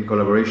in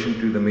collaboration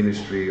to the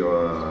Ministry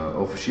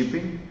of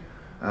Shipping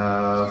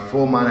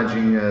for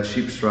managing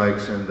ship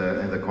strikes and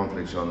the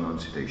conflicts on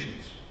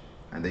cetaceans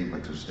and the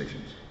impacts of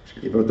cetaceans.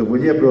 Η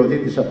πρωτοβουλία προωθεί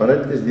τις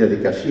απαραίτητες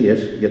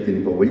διαδικασίες για την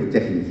υποβολή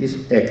τεχνικής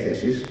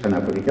έκθεσης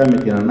αναφορικά με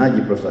την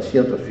ανάγκη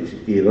προστασία των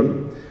φυσικήρων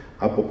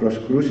από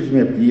προσκρούσεις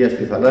με πλοία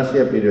στη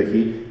θαλάσσια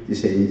περιοχή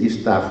της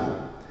ελληνικής τάφου,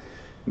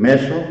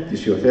 μέσω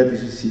της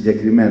υιοθέτησης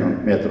συγκεκριμένων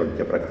μέτρων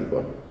και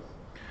πρακτικών.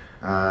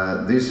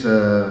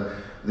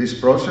 This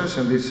process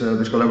and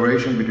this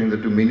collaboration between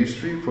the two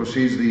ministries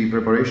foresees the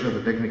preparation of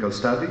a technical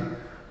study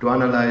to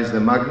analyze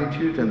the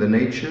magnitude and the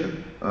nature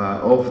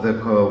of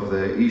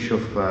the issue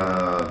of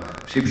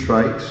ship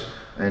strikes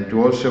and to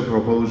also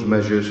propose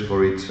measures for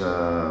its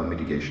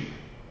mitigation.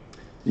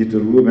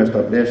 Λειτουργούμε στα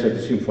πλαίσια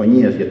της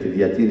Συμφωνίας για τη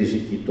διατήρηση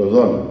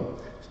κοιτωδών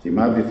στη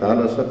Μαύρη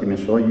Θάλασσα, τη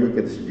Μεσόγειο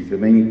και τη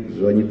συγκεκριμένη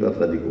ζώνη του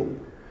Ατλαντικού.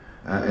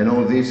 And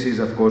all this is,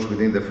 of course,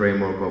 within the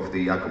framework of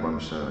the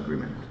ACOBAMS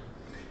agreement.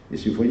 Η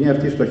συμφωνία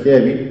αυτή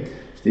στοχεύει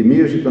στη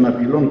μείωση των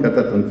απειλών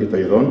κατά των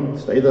κητοειδών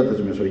στα ύδατα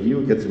της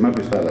Μεσογείου και της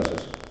Μαύρης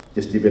Θάλασσας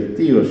και στη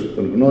βελτίωση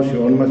των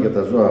γνώσεών μας για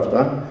τα ζώα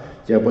αυτά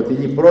και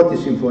αποτελεί πρώτη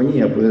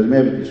συμφωνία που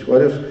δεσμεύει τις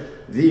χώρες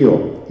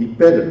δύο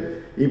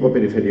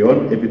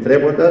υποπεριφερειών,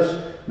 επιτρέποντας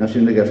να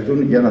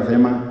συνεργαστούν για ένα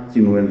θέμα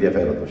κοινού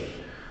ενδιαφέροντος.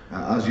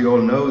 As you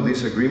all know,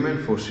 this agreement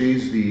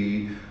foresees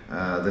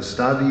the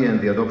study and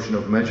the adoption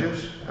of measures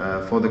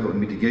for the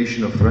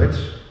mitigation of threats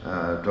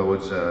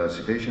towards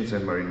cetaceans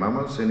and marine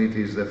mammals, and it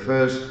is the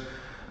first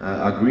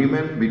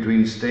agreement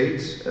between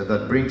states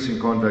that brings in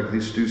contact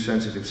these two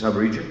sensitive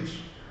sub-regions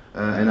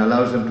and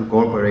allows them to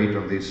cooperate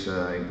on this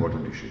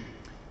important issue.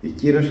 Η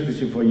κύρωση της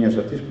συμφωνίας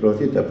αυτής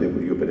προωθείται από το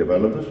Υπουργείο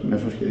Περιβάλλοντος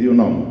μέσω σχεδίου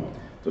νόμου.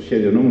 Το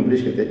σχέδιο νόμου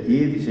βρίσκεται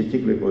ήδη σε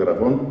κύκλο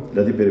υπογραφών,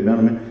 δηλαδή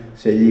περιμένουμε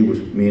σε λίγους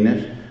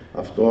μήνες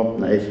αυτό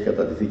να έχει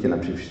κατατεθεί και να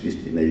ψηφιστεί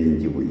στην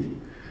Ελληνική Βουλή.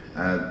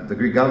 The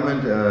Greek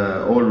government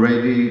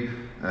already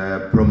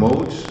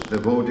promotes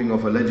the voting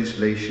of a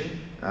legislation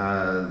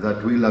that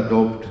will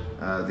adopt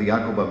the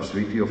ACOBAMS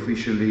Treaty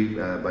officially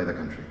by the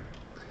country.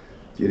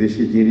 Κυρίες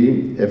και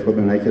κύριοι,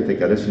 εύχομαι να έχετε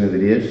καλές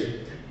συνεδρίες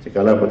και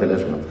καλά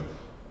αποτελέσματα.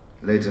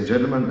 Ladies and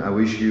gentlemen, I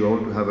wish you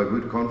all to have a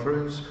good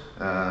conference,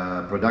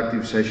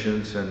 productive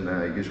sessions and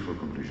useful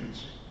conclusions.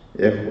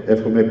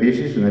 Εύχομαι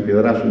επίσης να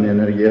επιδράσουν οι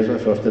ενέργειές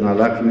σας ώστε να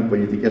αλλάξουν οι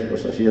πολιτικές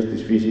προστασίας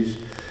της φύσης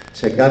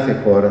σε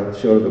κάθε χώρα,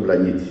 σε όλο τον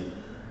πλανήτη.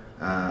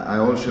 I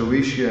also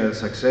wish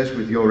success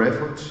with your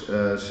efforts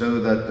so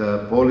that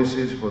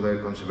policies for the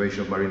conservation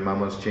of marine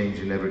mammals change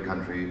in every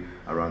country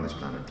around this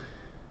planet.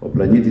 Ο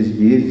πλανήτης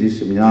Γη ζει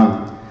σε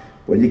μια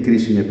πολύ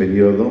κρίσιμη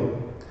περίοδο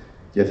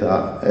και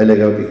θα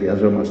έλεγα ότι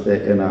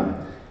χρειαζόμαστε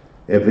ένα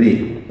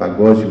ευρύ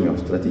παγκόσμιο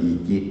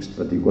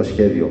στρατηγικό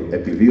σχέδιο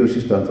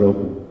επιβίωσης του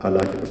ανθρώπου αλλά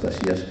και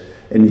προστασίας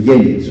εν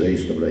γέννη της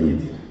ζωής στον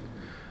πλανήτη.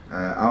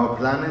 Our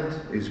planet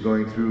is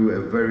going through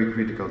a very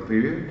critical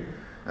period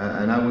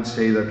and I would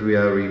say that we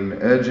are in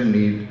urgent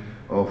need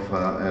of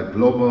a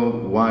global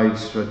wide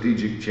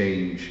strategic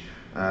change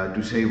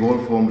to save all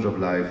forms of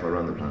life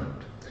around the planet.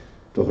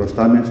 Το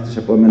χρωστάμε στις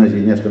επόμενες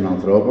γενιές των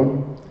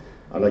ανθρώπων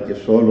αλλά και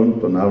σε όλων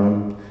των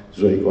άλλων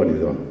ζωικών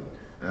ειδών.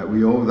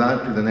 We owe that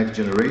to the next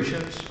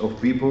generations of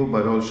people,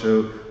 but also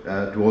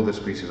to all the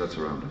species that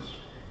surround us.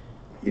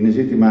 Είναι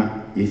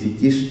ζήτημα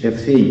ηθικής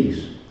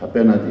ευθύνης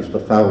απέναντι στο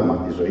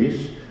θαύμα της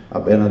ζωής,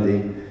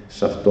 απέναντι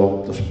σε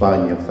αυτό το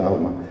σπάνιο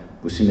θαύμα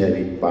που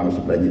συνέβη πάνω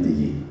στον πλανήτη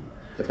Γη.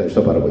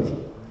 Ευχαριστώ πάρα πολύ.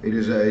 It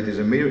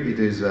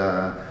is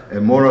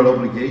a moral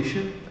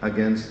obligation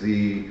against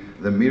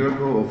the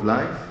miracle of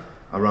life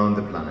around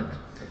the planet.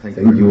 Thank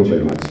you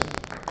very much.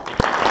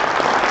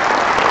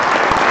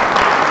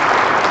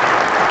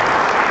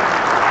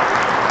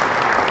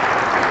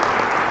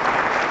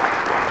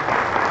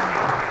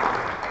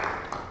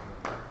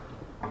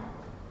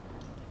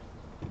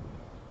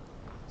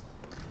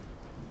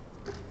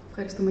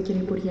 Ευχαριστούμε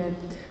κύριε Υπουργέ.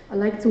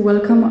 I'd like to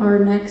welcome our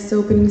next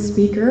opening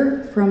speaker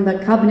from the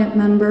cabinet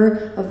member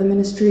of the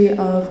Ministry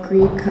of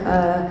Greek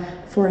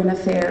Foreign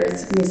Affairs,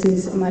 Mrs.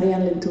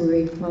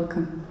 Lentoudi.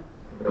 Welcome.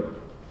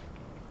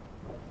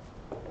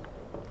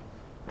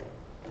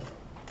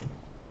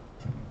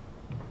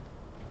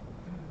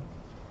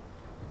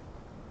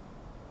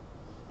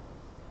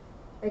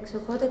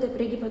 Εξοχότατε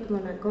πρίγκιπα του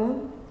Μονακό,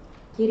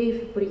 κύριε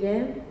Υφυπουργέ,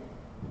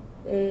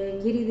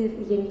 κύριοι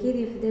Γενικοί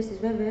Διευθυντές της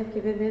WWF και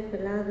WWF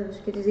Ελλάδος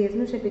και της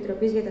Διεθνούς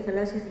Επιτροπής για τα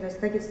Θαλάσσια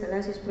Θηλαστικά και τις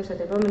Θαλάσσιες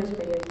Προστατευόμενες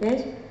Περιοχές,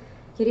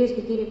 κυρίες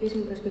και κύριοι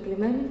επίσημοι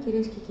προσκεκλημένοι,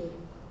 κυρίες και κύριοι.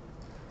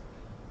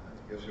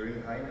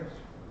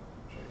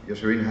 Your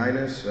Serene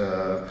Highness,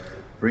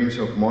 Prince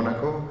of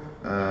Monaco,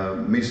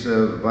 Mr.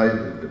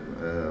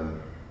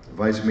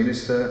 Vice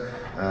Minister,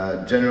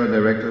 General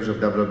Directors of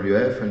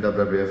WWF and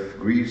WWF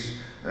Greece,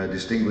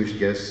 distinguished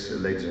guests,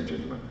 ladies and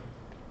gentlemen.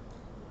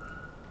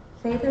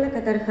 Θα ήθελα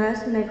καταρχάς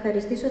να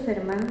ευχαριστήσω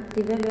θερμά τη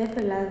WWF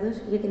Ελλάδος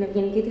για την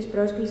ευγενική της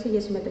πρόσκληση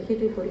για συμμετοχή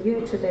του Υπουργείου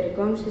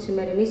Εξωτερικών στη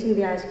σημερινή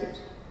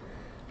συνδιάσκεψη.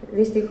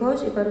 Δυστυχώς,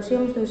 η παρουσία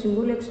μου στο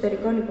Συμβούλιο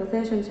Εξωτερικών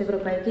Υποθέσεων της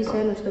Ευρωπαϊκής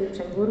Ένωσης στο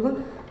Λουξεμβούργο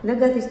δεν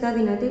καθιστά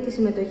δυνατή τη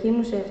συμμετοχή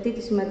μου σε αυτή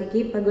τη σημαντική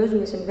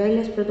παγκόσμια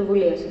εμβέλειας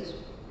πρωτοβουλία σας.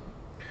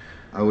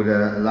 I would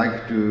like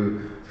to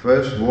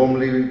first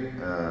warmly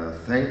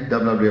thank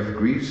WWF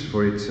Greece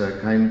for its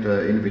kind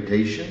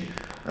invitation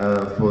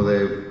for the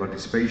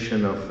participation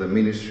of the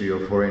Ministry of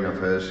Foreign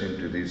Affairs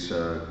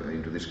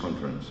into this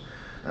conference.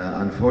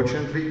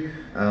 Unfortunately,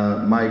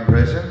 my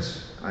presence,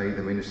 i.e.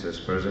 the Minister's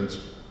presence,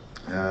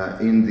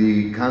 in the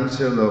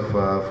Council of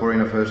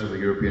Foreign Affairs of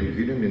the European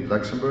Union in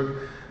Luxembourg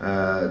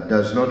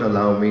does not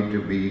allow me to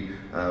be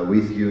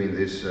with you in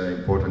this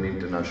important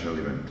international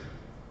event.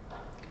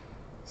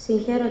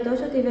 Συγχαίρω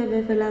τόσο τη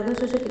WWF Ελλάδος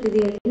όσο και τη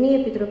Διεθνή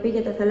Επιτροπή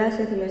για τα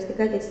Θαλάσσια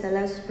Θηλαστικά και τις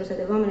Θαλάσσιες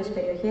Προστατευόμενες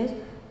Περιοχές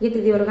για τη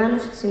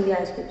διοργάνωση της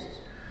συνδιάσκεψης.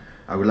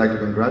 I would like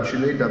to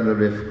congratulate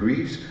WWF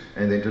Greece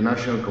and the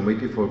International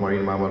Committee for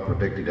Marine Mammal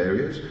Protected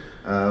Areas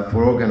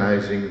for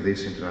organizing this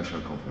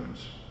international conference.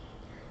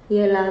 Η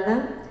Ελλάδα,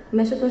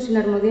 μέσω των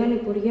συναρμοδίων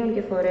Υπουργείων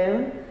και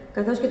Φορέων,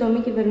 καθώς και των μη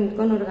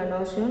κυβερνητικών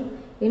οργανώσεων,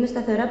 είναι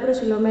σταθερά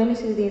προσιλωμένη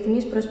στις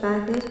διεθνείς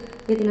προσπάθειες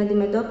για την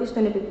αντιμετώπιση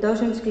των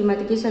επιπτώσεων της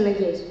κλιματικής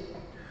αλλαγής.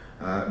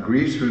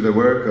 Greece, through the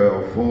work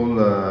of all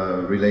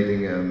relating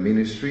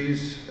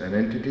ministries and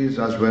entities,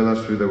 as well as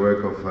through the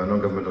work of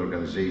non-governmental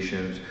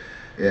organizations,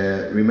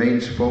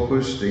 remains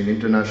focused in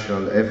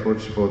international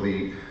efforts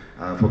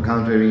for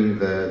countering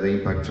the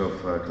impacts of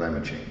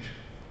climate change.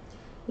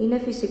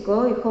 Είναι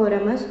φυσικό η χώρα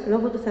μας,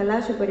 λόγω του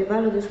θαλάσσιου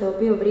περιβάλλοντος στο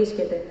οποίο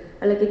βρίσκεται,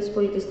 αλλά και της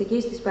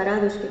πολιτιστικής της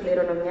παράδοσης και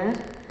κληρονομιάς,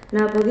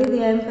 να αποδίδει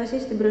έμφαση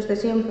στην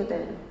προστασία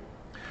αμφωτέρων.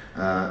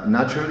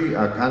 Naturally,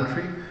 our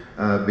country,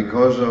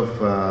 because of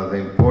the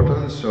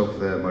importance of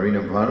the marine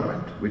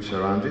environment which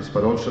surrounds it,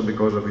 but also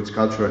because of its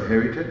cultural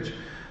heritage,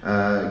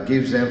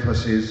 gives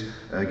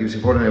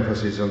important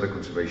emphasis on the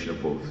conservation of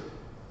both.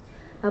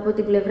 Από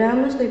την πλευρά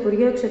μας, το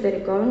Υπουργείο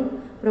Εξωτερικών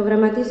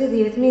προγραμματίζει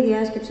διεθνή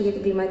διάσκεψη για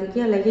την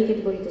κλιματική αλλαγή και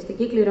την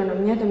πολιτιστική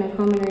κληρονομιά τον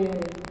ερχόμενο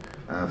Ιούνιο.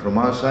 From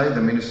our side,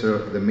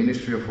 the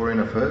Ministry of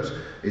Foreign Affairs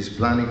is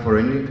planning for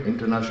an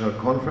international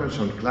conference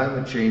on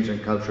climate change and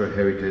cultural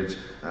heritage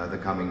the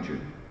coming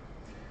June.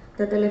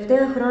 Τα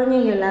τελευταία χρόνια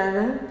η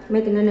Ελλάδα, με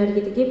την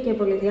ενεργητική και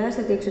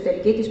πολυδιάστατη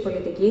εξωτερική της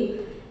πολιτική,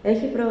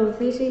 έχει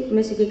προωθήσει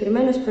με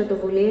συγκεκριμένες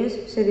πρωτοβουλίες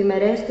σε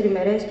διμερές,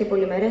 τριμερές και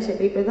πολυμερές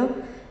επίπεδο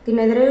την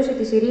εδραίωση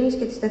της ειρήνης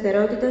και της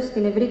σταθερότητας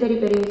στην ευρύτερη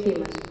περιοχή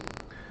μας.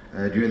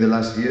 During the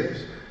last years,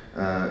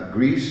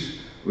 Greece,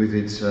 with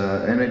its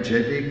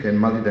energetic and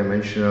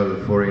multidimensional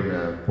foreign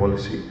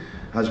policy,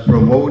 has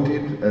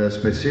promoted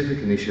specific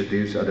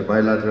initiatives at a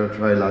bilateral,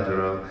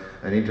 trilateral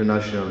and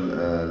international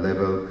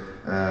level,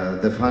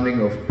 the funding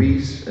of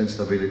peace and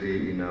stability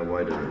in a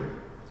wider area.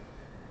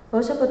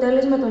 Ως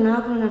αποτέλεσμα των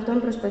άκρων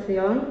αυτών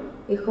προσπαθειών,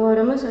 η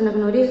χώρα μας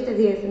αναγνωρίζεται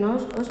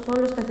διεθνώς ως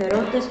πόλος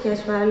σταθερότητας και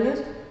ασφάλειας,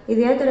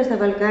 ιδιαίτερα στα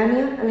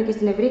Βαλκάνια, αλλά και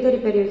στην ευρύτερη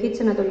περιοχή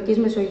της Ανατολικής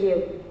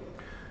Μεσογείου.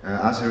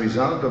 As a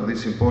result of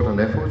these important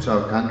efforts,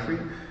 our country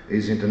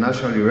is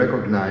internationally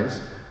recognized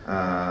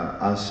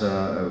as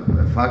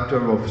a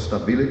factor of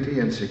stability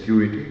and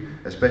security,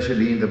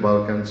 especially in the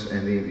Balkans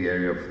and in the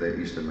area of the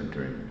Eastern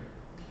Mediterranean.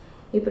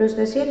 Η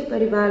προστασία του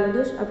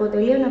περιβάλλοντος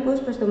αποτελεί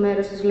αναπόσπαστο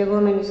μέρος της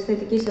λεγόμενης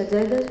θετικής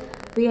ατζέντας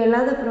που η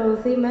Ελλάδα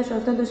προωθεί μέσω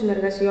αυτών των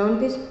συνεργασιών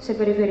της σε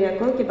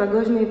περιφερειακό και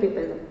παγκόσμιο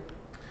επίπεδο.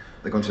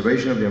 The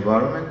conservation of the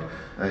environment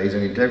is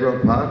an integral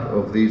part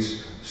of this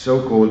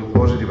so-called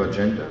positive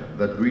agenda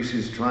that Greece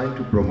is trying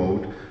to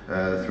promote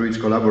through its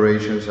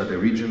collaborations at a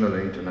regional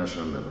and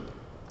international level.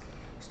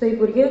 Στο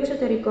Υπουργείο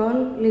Εξωτερικών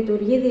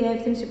λειτουργεί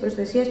Διεύθυνση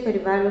Προστασίας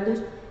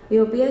Περιβάλλοντος, η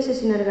οποία σε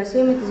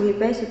συνεργασία με τις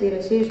λοιπές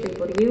υπηρεσίες του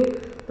Υπουργείου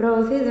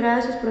προωθεί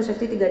δράσεις προς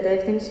αυτή την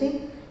κατεύθυνση,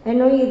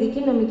 ενώ η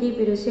ειδική νομική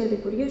υπηρεσία του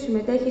Υπουργείου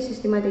συμμετέχει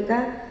συστηματικά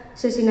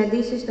σε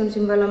συναντήσεις των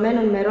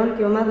συμβαλωμένων μερών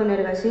και ομάδων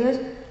εργασίας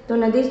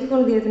των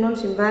αντίστοιχων διεθνών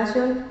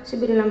συμβάσεων,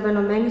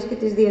 συμπεριλαμβανομένης και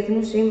της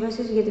Διεθνούς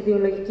Σύμβασης για τη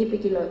Βιολογική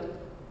Ποικιλότητα.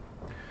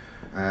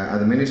 At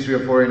the Ministry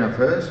of Foreign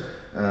Affairs,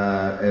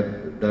 a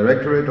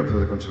Directorate of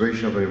the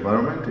Conservation of the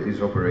Environment is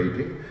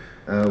operating,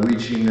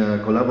 which in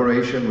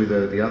collaboration with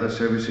the other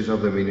services of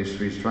the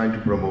Ministry is trying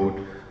to promote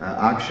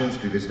actions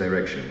to this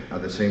direction.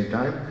 At the same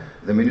time,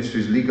 the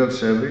Ministry's legal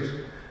service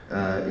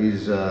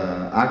is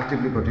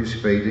actively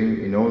participating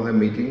in all the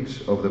meetings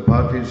of the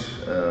parties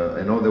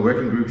and all the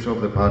working groups of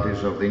the parties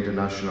of the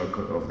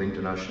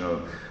international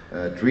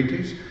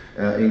treaties,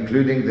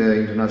 including the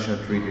International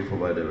Treaty for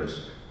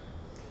Biodiversity.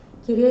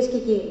 Κυρίες και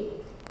κύριοι,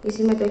 η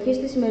συμμετοχή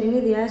στη σημερινή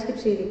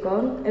διάσκεψη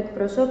ειδικών,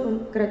 εκπροσώπων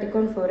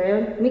κρατικών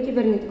φορέων, μη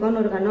κυβερνητικών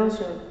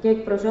οργανώσεων και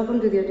εκπροσώπων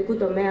του ιδιωτικού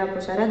τομέα από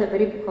 40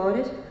 περίπου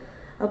χώρες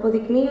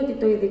αποδεικνύει ότι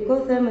το ειδικό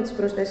θέμα της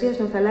προστασίας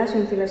των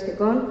θαλάσσιων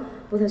θηλαστικών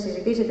που θα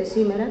συζητήσετε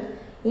σήμερα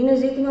είναι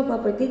ζήτημα που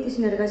απαιτεί τη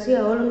συνεργασία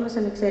όλων μας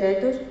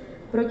ανεξαιρέτως,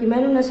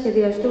 προκειμένου να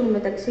σχεδιαστούν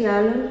μεταξύ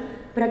άλλων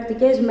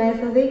πρακτικές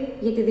μέθοδοι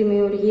για τη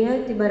δημιουργία,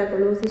 την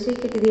παρακολούθηση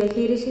και τη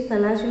διαχείριση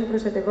θαλάσσιων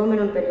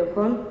προστατευόμενων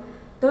περιοχών,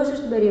 τόσο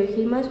στην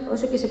περιοχή μας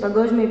όσο και σε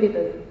παγκόσμιο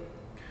επίπεδο.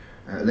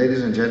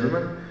 Ladies and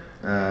gentlemen,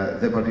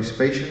 the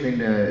participation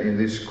in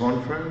this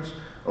conference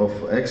of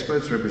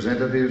experts,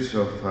 representatives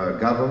of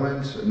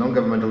governments,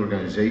 non-governmental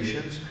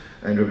organizations,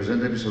 and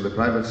representatives of the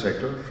private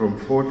sector from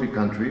 40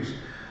 countries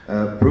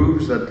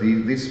proves that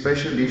this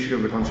special issue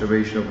of the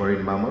conservation of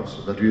marine mammals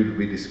that we will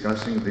be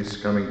discussing these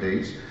coming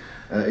days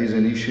is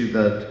an issue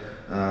that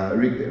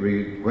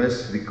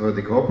requests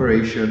the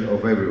cooperation of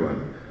everyone,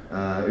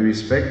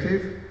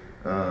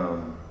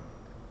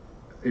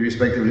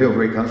 irrespectively of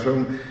where it comes from,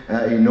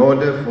 in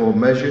order for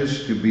measures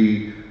to be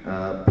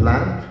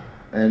planned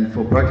and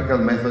for practical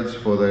methods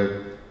for the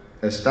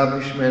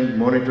establishment,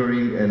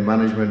 monitoring and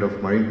management of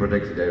marine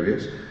protected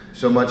areas,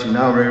 so much in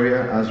our area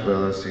as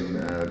well as in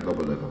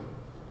global level.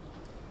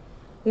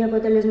 Η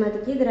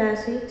αποτελεσματική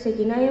δράση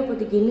ξεκινάει από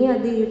την κοινή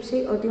αντίληψη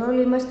ότι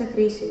όλοι είμαστε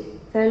χρήσιμοι,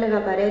 θα έλεγα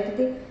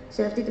απαραίτητοι,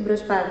 σε αυτή την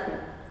προσπάθεια.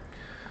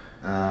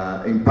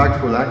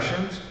 Impactful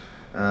actions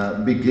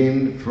begin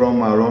from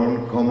our own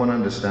common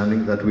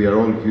understanding that we are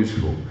all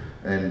useful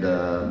and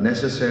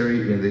necessary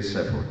in this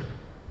effort.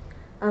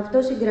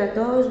 Αυτό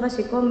συγκρατώ ως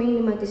βασικό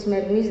μήνυμα της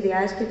σημερινής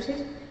διάσκεψης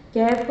και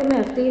εύχομαι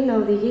αυτή να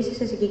οδηγήσει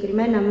σε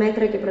συγκεκριμένα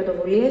μέτρα και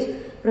πρωτοβουλίες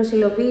προς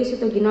υλοποίηση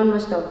των κοινών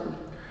μας στόχων.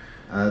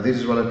 This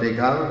is what I take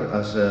out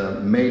as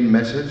a main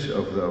message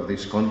of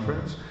this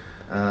conference,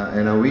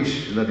 and I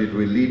wish that it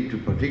will lead to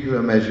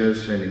particular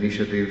measures and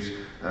initiatives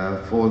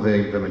for the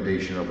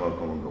implementation of our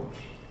common goals.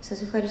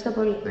 Σας ευχαριστώ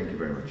πολύ. Thank you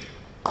very much.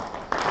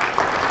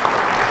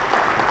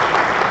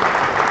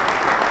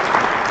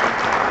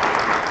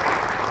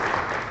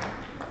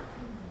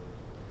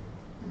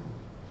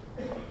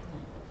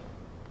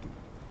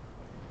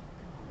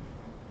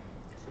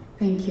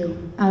 Thank you.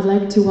 I'd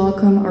like to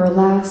welcome our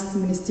last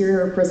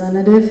ministerial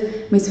representative,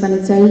 Ms. Fani,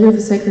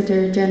 the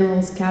Secretary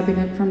General's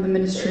Cabinet from the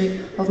Ministry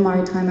of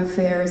Maritime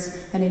Affairs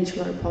and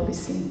Insular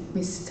Policy.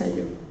 Ms.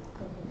 Tseliou.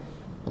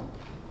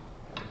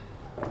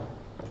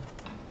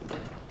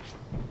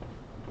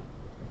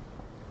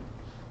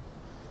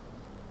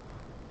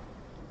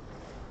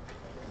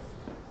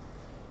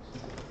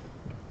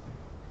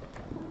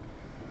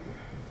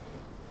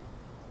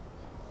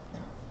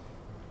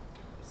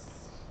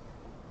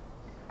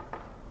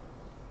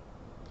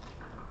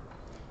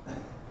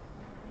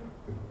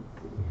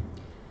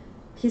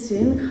 His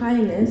Serene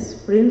Highness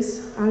Prince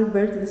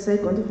Albert II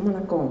of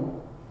Monaco,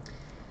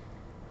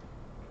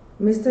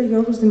 Mr.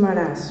 Giorgos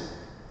Dimaras,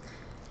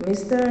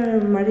 Mrs.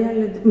 Maria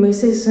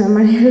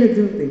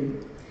Lentoudi,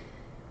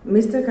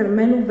 Mr.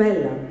 Karmenu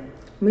Vella,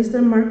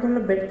 Mr. Marco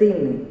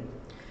Lambertini,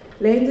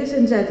 ladies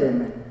and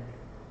gentlemen,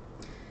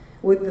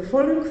 with the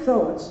following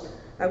thoughts,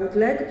 I would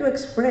like to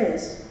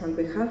express, on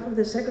behalf of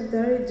the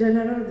Secretary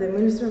General of the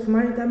Ministry of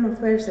Maritime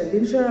Affairs and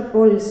Insular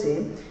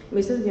Policy,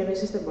 Mr.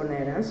 Dionysis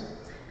Temponeras,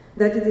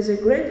 that it is a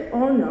great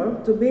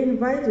honor to be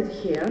invited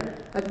here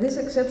at this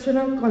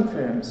exceptional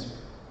conference.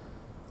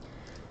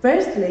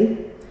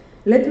 Firstly,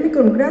 let me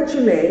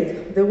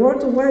congratulate the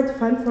Worldwide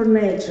Fund for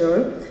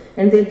Nature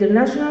and the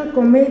International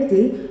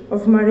Committee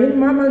of Marine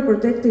Mammal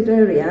Protected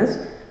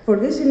Areas for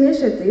this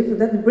initiative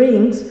that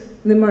brings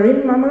the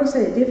marine mammal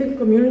scientific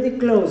community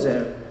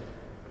closer.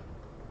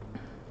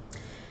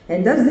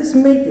 And as this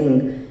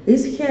meeting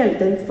is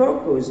held and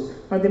focused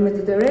on the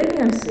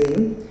Mediterranean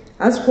Sea,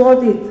 as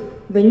quoted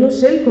the new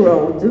Silk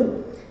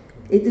Road,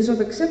 it is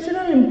of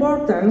exceptional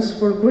importance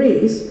for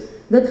Greece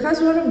that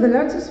has one of the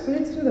largest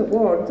fleets in the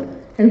world,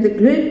 and the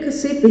Greek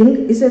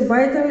shipping is a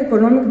vital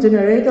economic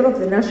generator of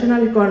the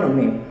national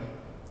economy.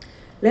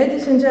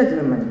 Ladies and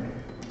gentlemen,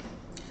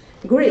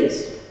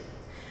 Greece,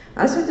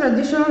 as a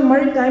traditional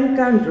maritime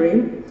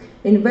country,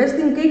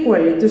 investing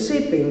equally to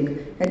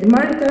shipping and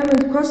maritime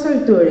and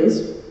coastal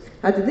tourism,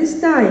 at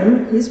this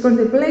time is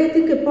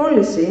contemplating a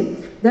policy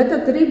that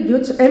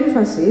attributes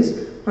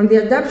emphasis on the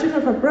adoption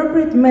of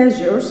appropriate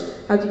measures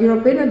at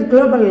European and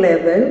global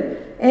level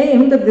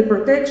aimed at the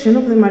protection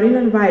of the marine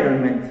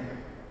environment.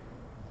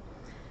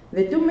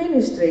 The two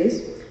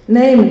ministries,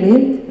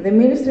 namely the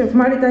Ministry of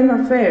Maritime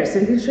Affairs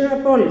and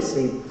Insular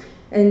Policy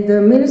and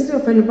the Ministry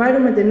of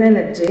Environment and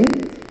Energy,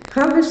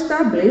 have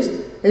established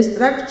a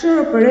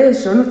structured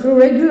operation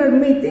through regular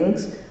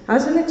meetings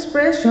as an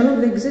expression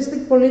of the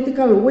existing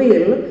political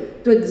will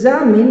to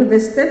examine the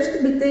steps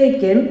to be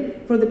taken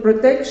for the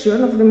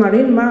protection of the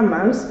marine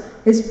mammals,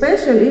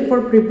 especially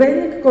for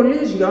preventing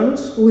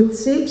collisions with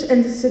ships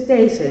and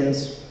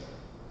cetaceans.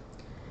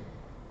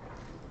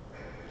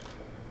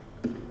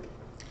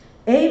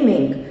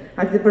 Aiming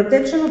at the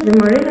protection of the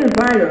marine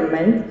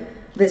environment,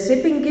 the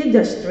shipping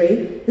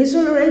industry is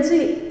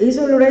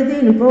already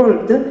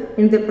involved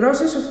in the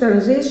process of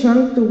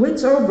transition to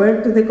switch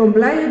over to the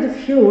compliant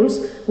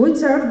fuels,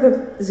 which are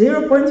the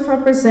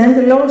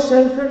 0.5% low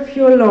sulfur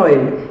fuel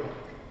oil.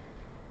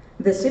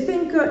 The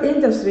shipping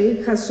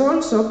industry has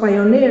also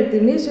pioneered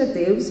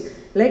initiatives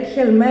like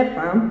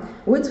HELMEPA,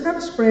 which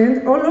have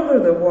spread all over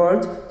the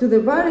world to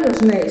the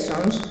various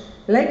nations,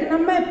 like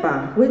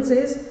NAMEPA, which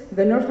is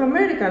the North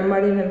American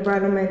Marine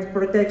Environment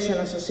Protection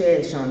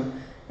Association,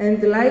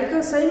 and like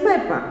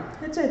SAIMEPA,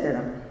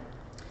 etc.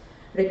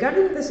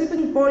 Regarding the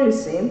shipping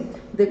policy,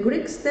 the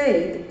Greek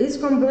state is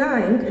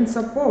complying and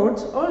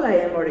supports all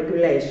IMO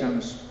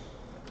regulations.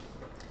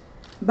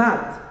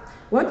 But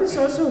what is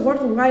also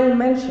worthwhile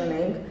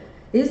mentioning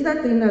is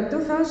that in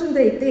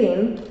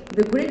 2018,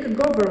 the Greek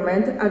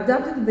government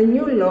adopted the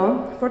new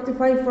law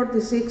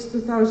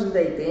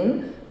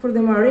 4546/2018 for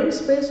the marine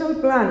spatial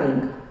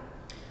planning.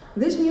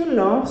 This new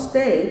law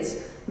states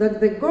that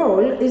the goal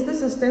is the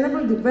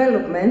sustainable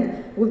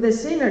development with the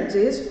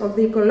synergies of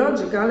the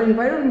ecological,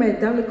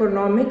 environmental,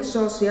 economic,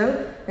 social,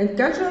 and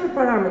cultural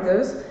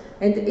parameters,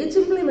 and its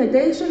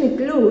implementation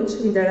includes,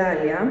 inter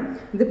alia,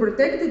 the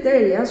protected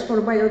areas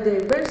for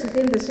biodiversity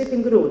in the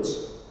shipping routes.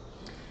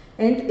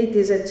 And it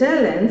is a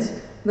challenge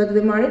that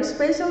the marine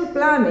spatial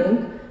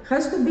planning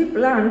has to be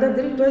planned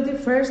until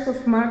 21st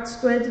of March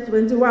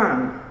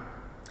 2021.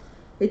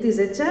 It is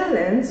a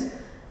challenge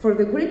for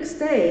the Greek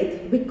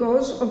state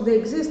because of the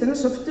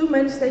existence of too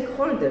many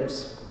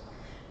stakeholders.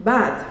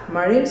 But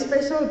marine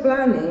spatial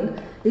planning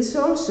is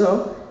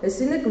also a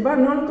sine qua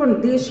non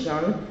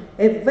condition,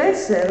 a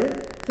vessel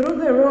through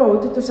the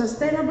road to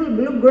sustainable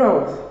blue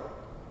growth.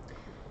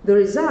 The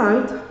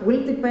result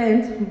will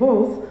depend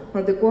both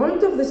on the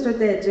quality of the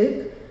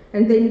strategic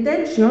and the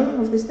intention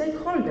of the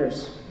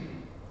stakeholders.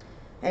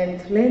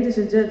 And ladies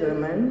and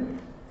gentlemen,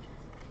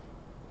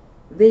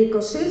 The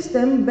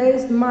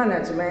ecosystem-based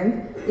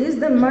management is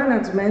the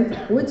management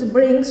which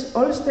brings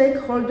all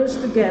stakeholders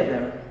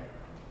together.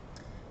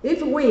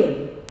 If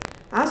we,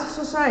 as a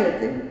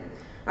society,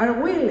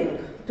 are willing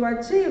to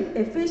achieve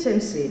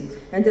efficiency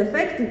and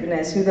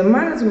effectiveness in the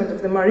management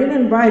of the marine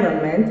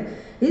environment,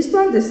 is to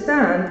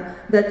understand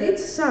that each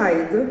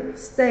side,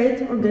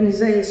 state,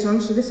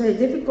 organizations, the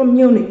scientific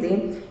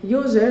community,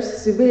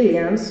 users,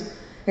 civilians,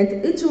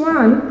 and each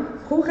one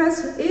who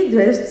has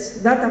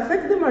interests that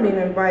affect the marine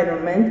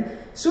environment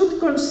should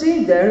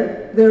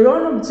consider their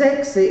own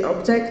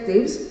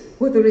objectives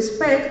with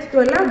respect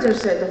to a larger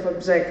set of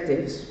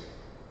objectives.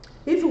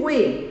 If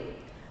we,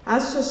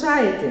 as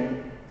society,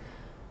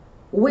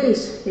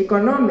 wish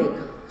economic,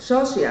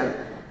 social,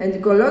 and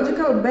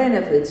ecological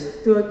benefits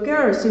to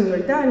occur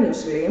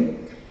simultaneously,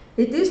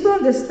 it is to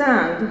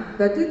understand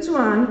that each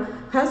one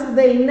has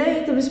the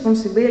innate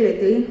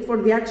responsibility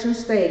for the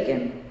actions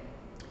taken.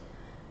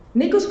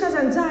 Nikos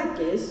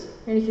Kazantzakis,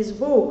 in his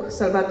book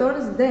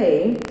Salvatore's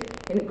Day,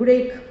 in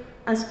Greek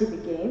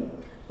Askitiki,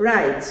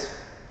 writes,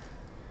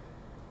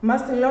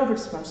 "Must love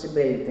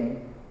responsibility.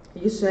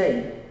 You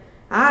say,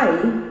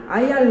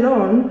 I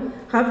alone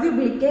have the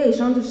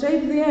obligation to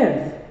save the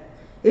earth.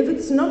 If it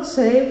is not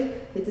saved,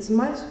 it is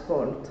my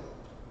fault."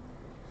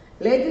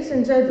 Ladies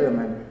and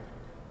gentlemen,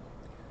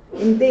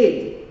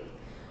 indeed,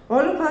 all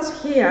of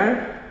us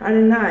here are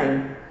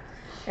nine,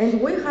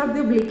 and we have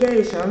the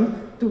obligation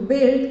to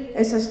build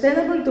a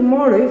sustainable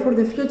tomorrow for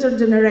the future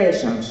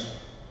generations.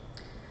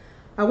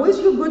 I wish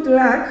you good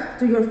luck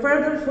to your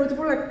further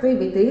fruitful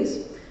activities,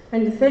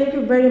 and thank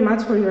you very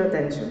much for your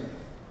attention.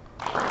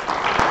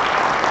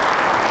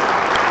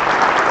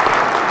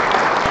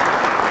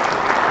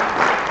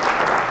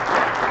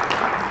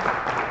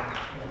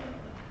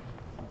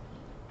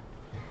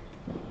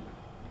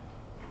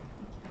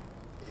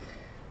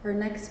 Our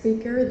next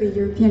speaker, the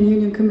European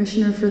Union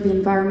Commissioner for the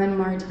Environment,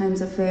 Maritime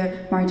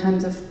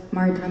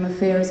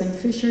Affairs and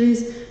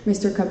Fisheries,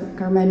 Mr.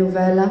 Karmenu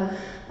Vella.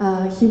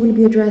 He will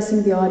be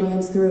addressing the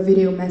audience through a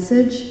video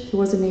message. He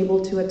wasn't able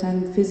to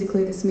attend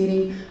physically this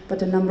meeting,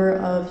 but a number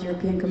of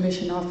European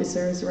Commission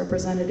officers,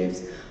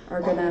 representatives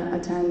are going to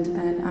attend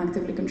and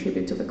actively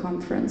contribute to the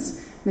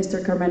conference.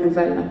 Mr. Karmenu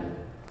Vella.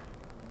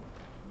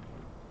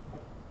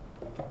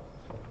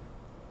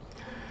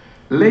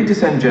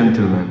 Ladies and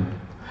gentlemen,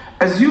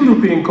 as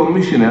European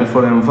Commissioner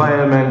for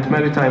Environment,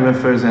 Maritime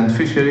Affairs and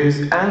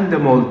Fisheries and the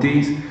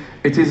Maltese,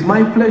 it is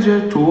my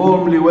pleasure to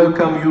warmly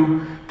welcome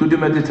you to the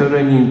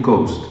Mediterranean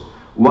coast,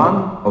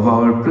 one of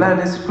our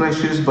planet's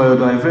precious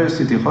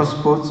biodiversity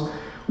hotspots,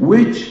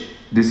 which,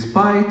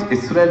 despite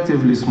its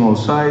relatively small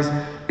size,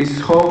 is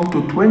home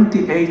to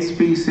 28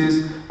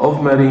 species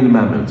of marine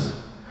mammals.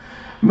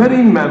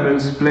 Marine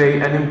mammals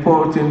play an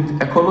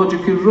important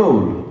ecological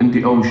role in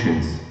the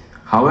oceans.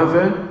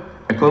 However,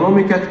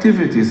 economic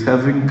activities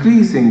have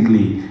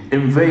increasingly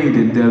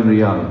invaded their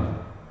realm.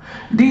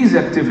 These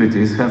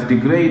activities have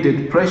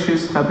degraded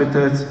precious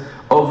habitats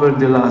over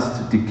the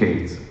last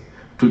decades.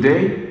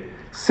 Today,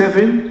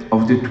 7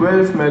 of the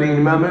 12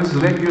 marine mammals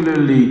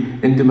regularly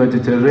in the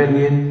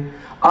Mediterranean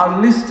are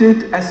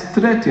listed as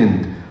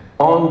threatened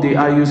on the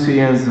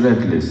IUCN's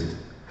Red List.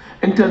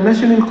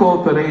 International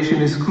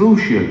cooperation is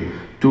crucial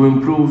to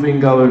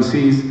improving our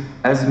seas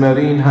as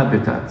marine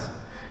habitats.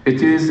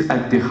 It is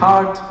at the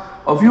heart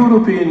of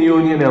European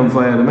Union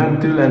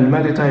environmental and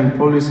maritime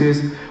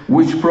policies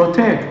which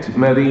protect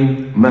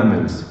marine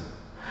mammals.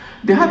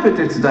 The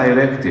Habitats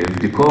Directive,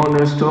 the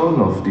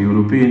cornerstone of the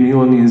European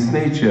Union's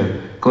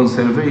nature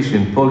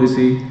conservation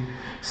policy,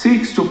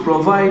 seeks to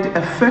provide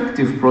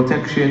effective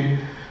protection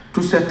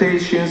to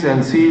cetaceans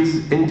and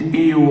seals in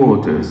EU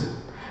waters.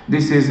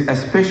 This is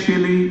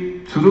especially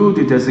through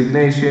the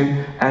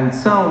designation and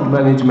sound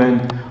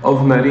management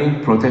of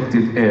marine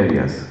protected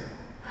areas.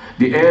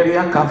 The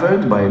area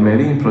covered by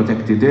marine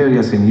protected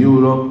areas in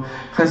Europe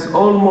has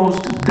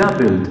almost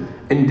doubled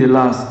in the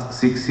last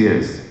 6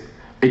 years.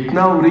 It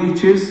now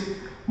reaches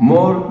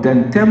more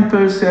than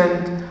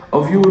 10%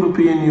 of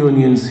European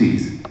Union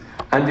seas,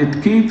 and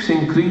it keeps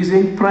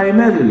increasing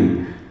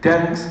primarily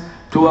thanks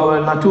to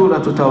our Natura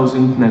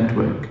 2000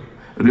 network.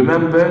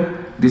 Remember,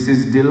 this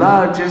is the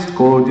largest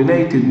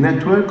coordinated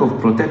network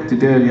of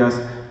protected areas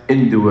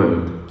in the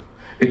world.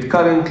 It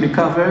currently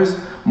covers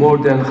more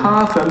than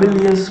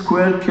 500,000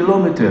 square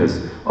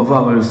kilometers of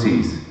our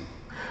seas.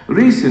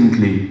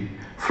 Recently,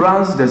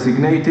 France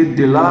designated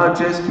the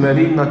largest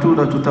marine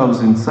Natura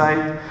 2000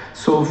 site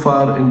so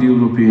far in the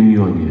European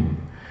Union.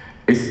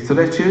 It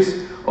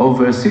stretches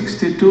over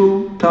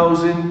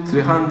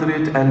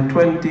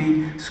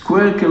 62,320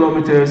 square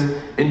kilometers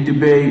in the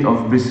Bay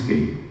of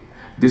Biscay.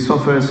 This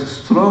offers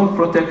strong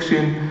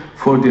protection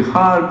for the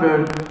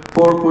harbor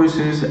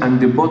porpoises and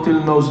the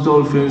bottlenose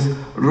dolphins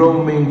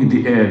roaming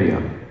the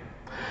area.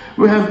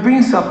 We have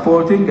been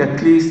supporting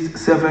at least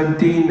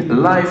 17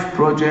 live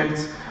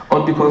projects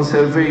on the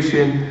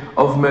conservation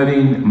of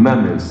marine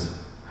mammals.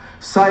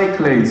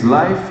 Cyclades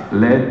Life,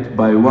 led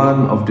by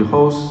one of the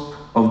hosts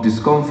of this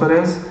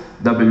conference,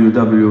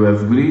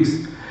 WWF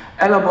Greece,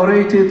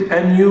 elaborated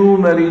a new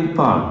marine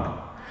park.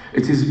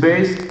 It is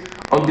based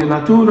on the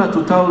Natura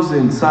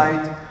 2000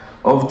 site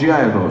of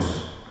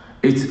Giorgos.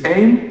 Its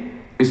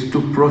aim is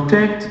to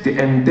protect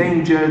the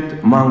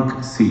endangered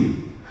monk seal.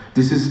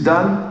 This is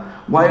done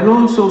while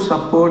also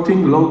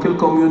supporting local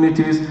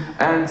communities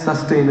and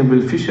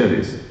sustainable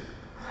fisheries.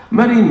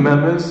 Marine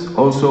mammals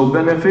also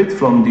benefit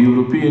from the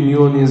European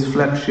Union's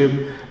flagship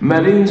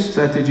Marine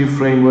Strategy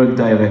Framework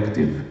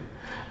Directive.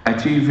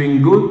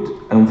 Achieving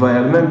good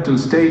environmental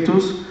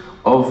status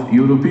of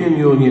European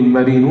Union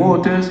marine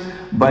waters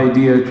by the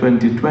year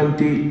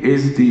 2020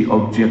 is the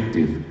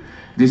objective.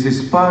 This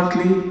is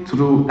partly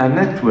through a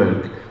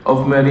network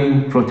of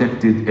marine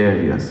protected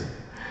areas.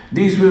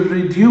 These will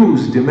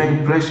reduce the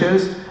main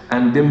pressures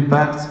and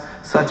impacts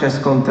such as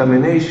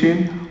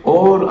contamination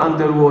or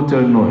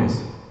underwater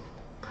noise.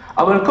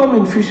 Our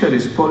common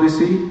fisheries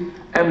policy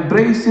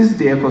embraces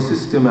the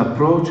ecosystem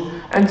approach,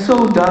 and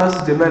so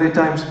does the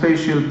Maritime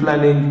Spatial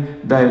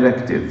Planning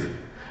Directive.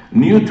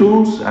 New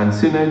tools and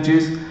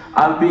synergies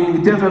are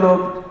being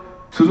developed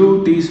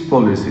through these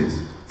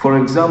policies. For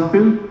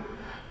example,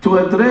 to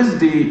address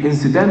the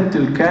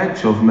incidental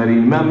catch of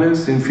marine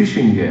mammals in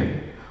fishing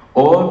gear,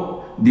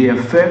 or the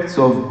effects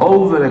of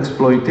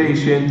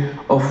overexploitation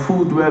of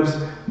food webs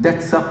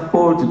that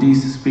support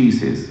these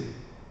species.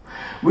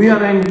 We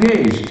are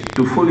engaged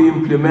to fully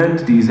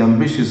implement these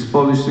ambitious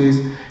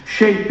policies,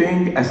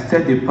 shaping a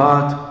steady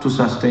path to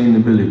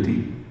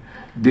sustainability.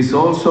 This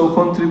also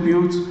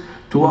contributes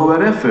to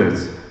our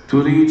efforts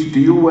to reach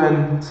the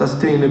UN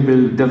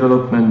Sustainable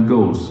Development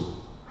Goals.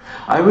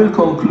 I will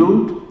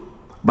conclude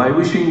by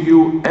wishing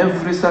you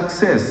every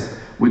success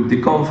with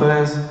the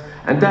conference,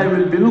 and I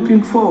will be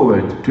looking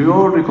forward to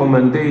your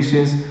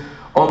recommendations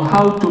on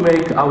how to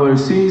make our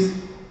seas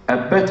a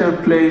better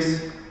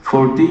place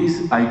for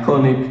these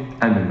iconic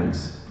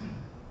animals.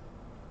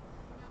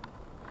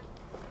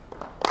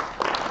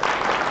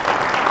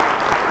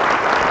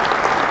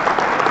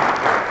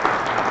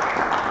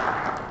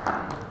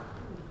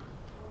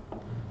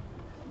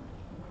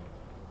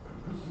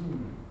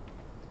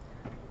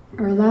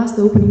 Our last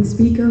opening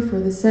speaker for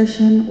the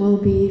session will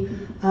be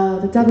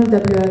the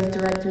WWF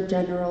Director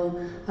General,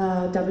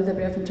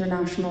 WWF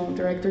International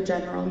Director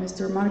General,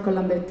 Mr. Marco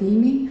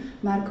Lambertini.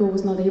 Marco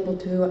was not able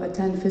to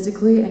attend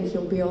physically, and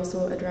he'll be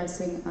also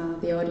addressing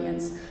the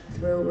audience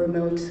through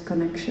remote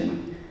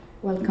connection.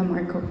 Welcome,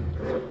 Marco.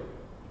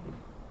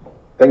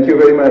 Thank you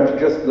very much.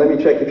 Just let me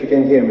check if you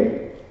can hear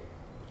me.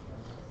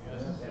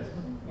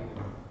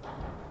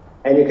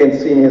 And you can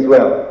see me as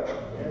well.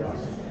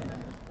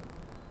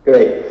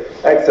 Great.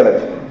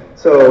 Excellent.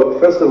 So,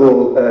 first of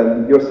all,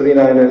 Your Serene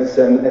Highness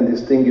and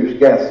distinguished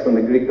guests from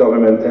the Greek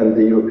government and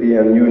the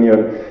European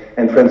Union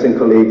and friends and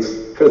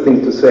colleagues, first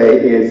thing to say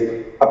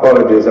is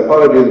apologies.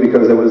 Apologies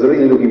because I was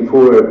really looking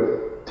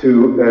forward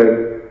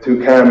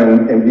to come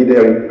and be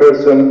there in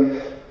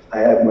person. I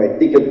have my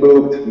ticket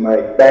booked, my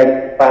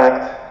bag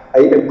packed.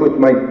 I even put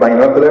my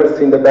binoculars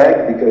in the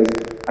bag because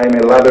I'm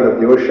a lover of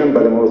the ocean,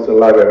 but I'm also a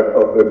lover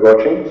of bird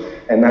watching.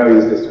 And now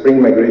is the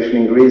spring migration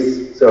in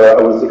Greece, so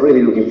I was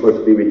really looking forward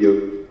to be with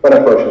you. But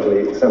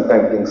unfortunately,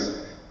 sometimes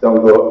things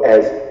don't go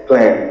as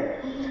planned.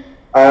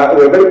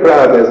 We're very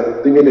proud,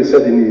 as Dimitri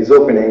said in his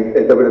opening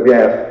at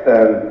WWF,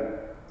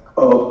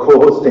 of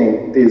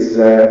co-hosting this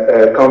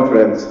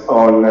conference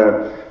on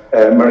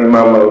marine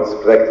mammals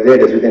protected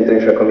areas with the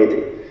International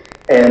Committee.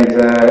 And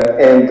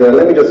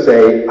let me just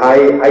say,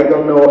 I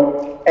don't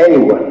know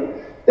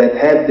anyone that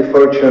had the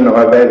fortune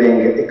of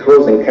having a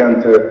close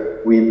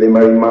encounter with a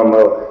marine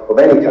mammal of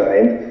any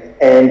kind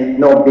and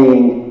not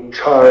being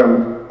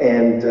charmed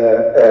and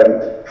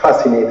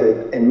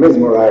fascinated and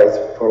mesmerized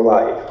for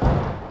life.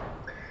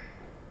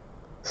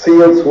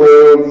 Seals,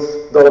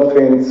 whales,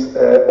 dolphins,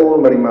 all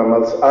marine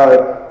mammals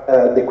are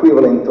the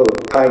equivalent of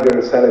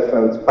tigers,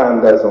 elephants,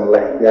 pandas on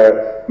land. They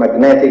are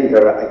magnetic, they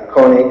are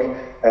iconic,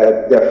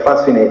 they are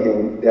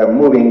fascinating, they are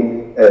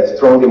moving,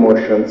 strong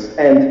emotions,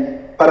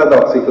 and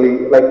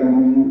paradoxically, like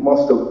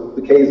most of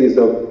the cases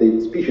of the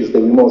species that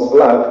we most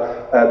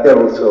love,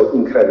 they're also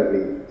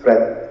incredibly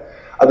threatened.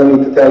 I don't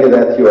need to tell you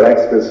that you are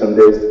experts on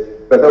this,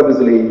 but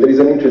obviously there is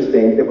an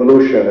interesting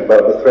evolution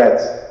about the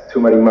threats to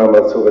marine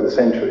mammals over the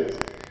centuries.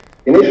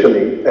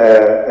 Initially,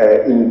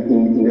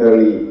 in the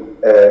early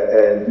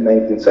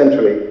 19th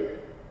century,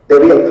 the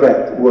real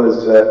threat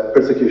was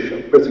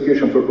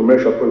persecution for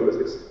commercial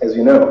purposes, as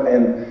you know,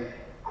 and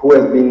who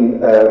has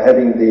been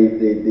having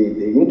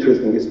the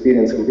interesting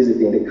experience of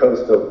visiting the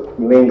coast of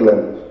New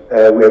England,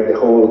 where the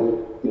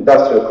whole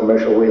industrial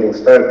commercial whaling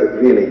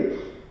started, really,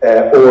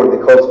 or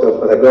the coast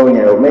of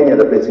Patagonia, or many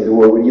other places in the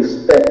world, where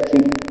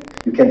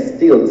you can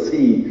still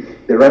see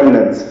the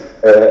remnants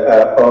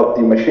of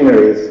the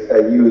machineries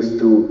used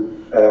to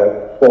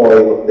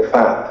boil the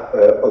fat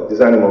of these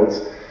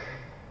animals.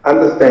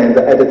 Understand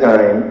that at the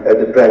time,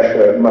 the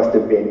pressure must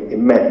have been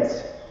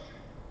immense.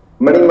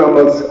 Marine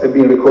mammals have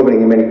been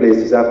recovering in many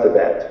places after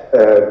that,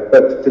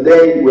 but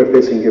today we're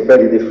facing a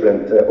very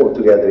different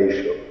altogether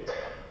issue.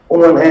 On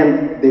one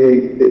hand,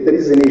 there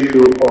is an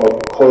issue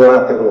of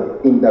collateral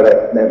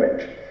indirect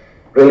damage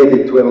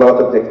related to a lot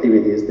of the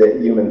activities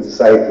that human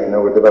society and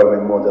our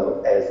development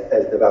model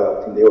has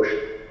developed in the ocean.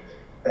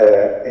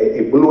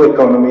 a blue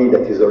economy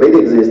that is already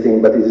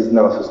existing, but it is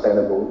now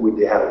sustainable with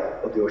the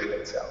help of the ocean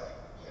itself.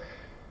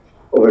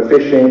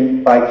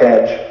 Overfishing,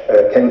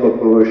 bycatch, chemical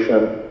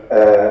pollution,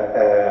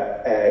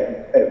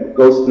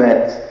 ghost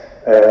nets,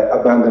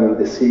 abandoning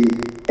the sea,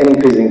 and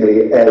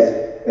increasingly, as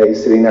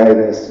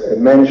Messinia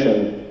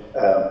mentioned,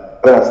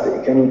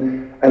 plastic.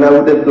 And I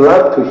would have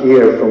loved to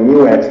hear from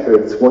you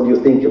experts what you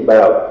think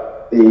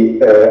about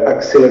the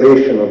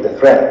acceleration of the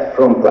threat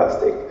from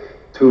plastic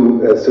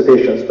to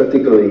cetaceans,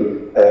 particularly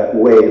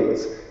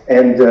whales.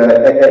 And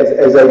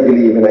as I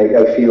believe and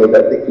I feel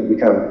that they could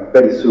become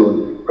very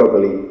soon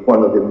probably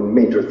one of the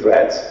major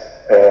threats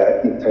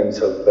in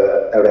terms of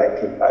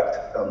direct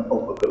impact on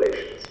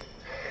populations.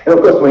 And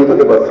of course, when you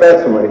talk about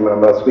threats from marine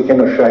mammals, we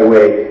cannot shy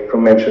away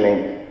from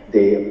mentioning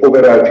the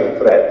overarching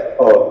threat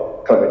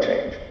of climate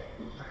change.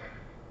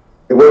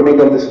 The warming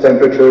of the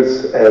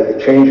temperatures,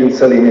 the change in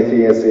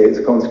salinity as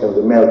a consequence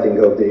of the melting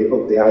of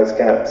the ice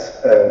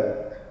caps,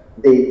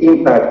 the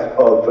impact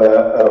of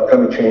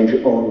climate change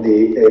on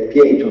the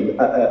pH, on the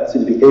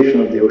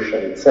acidification of the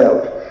ocean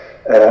itself.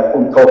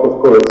 On top,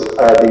 of course,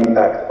 the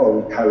impact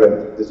on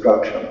current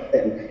disruption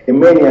and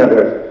many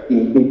other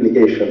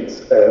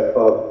implications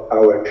of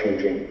our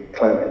changing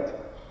climate.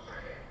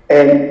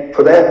 And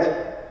for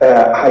that,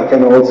 I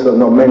can also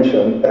not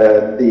mention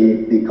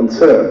the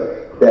concern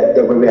that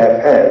the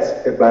WWF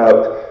has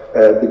about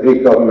the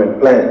Greek government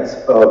plans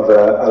of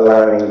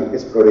allowing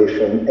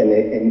exploration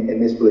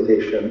and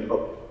exploitation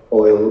of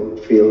oil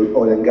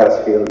and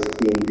gas fields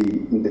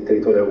in the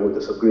territorial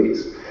waters of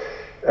Greece.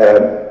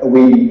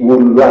 We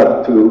would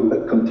love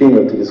to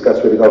continue to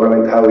discuss with the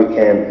government how we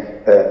can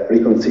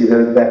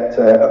reconsider that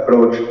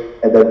approach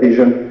and that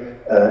vision,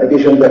 a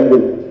vision that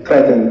would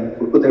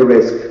put at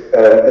risk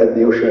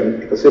the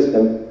ocean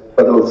ecosystem,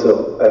 but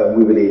also,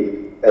 we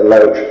believe,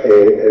 large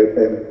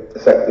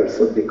sectors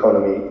of the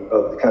economy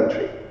of the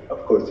country,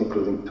 of course,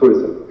 including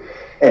tourism.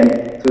 And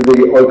to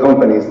the oil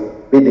companies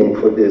bidding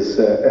for these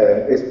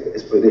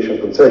exploitation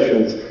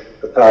concessions,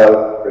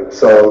 Total,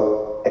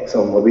 Repsol,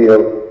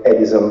 ExxonMobil,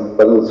 Edison,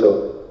 but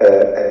also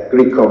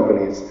Greek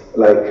companies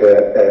like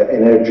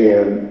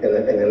Energean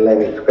and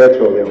Hellenic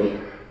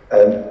Petroleum,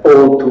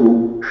 all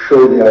to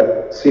show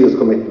their serious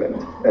commitment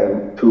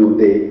to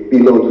the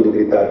below 2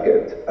 degree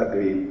target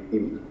agreed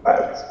in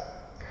Paris.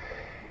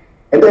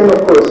 And then,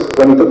 of course,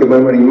 when we talk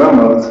about marine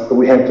mammals,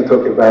 we have to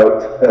talk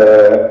about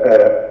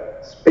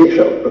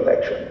spatial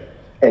protection.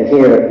 And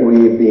here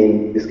we've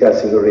been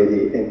discussing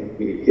already, and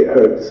we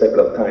heard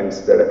several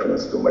times the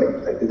reference to marine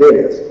protected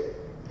areas.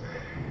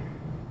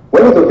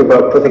 When we talk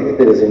about protected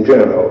areas in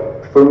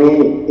general, for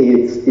me,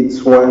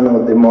 it's one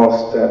of the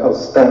most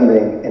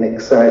outstanding and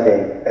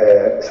exciting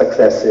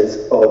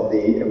successes of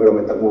the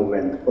environmental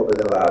movement over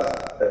the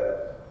last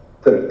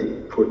 40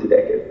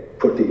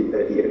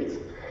 years.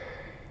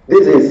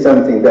 This is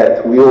something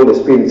that we all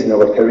experience in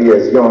our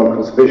careers. Young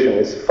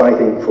conservationists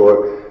fighting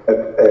for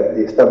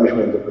the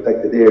establishment of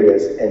protected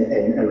areas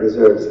and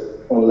reserves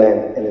on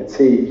land and at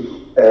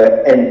sea,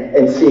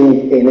 and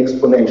seeing an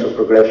exponential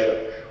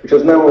progression, which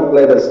has now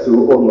led us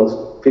to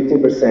almost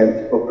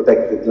 15% of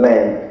protected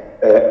land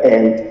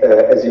and,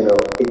 as you know,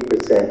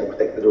 8% of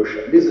protected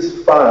ocean. This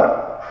is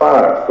far,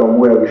 far from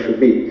where we should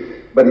be,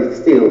 but it's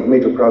still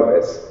major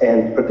progress.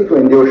 And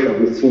particularly in the ocean,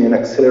 we've seen an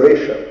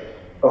acceleration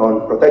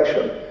on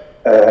protection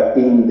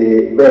in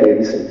the very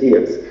recent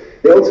years.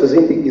 There also is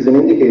an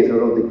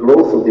indicator of the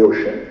growth of the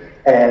ocean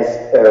as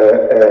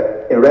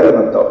a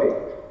relevant topic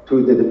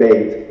to the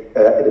debate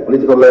at the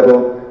political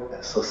level,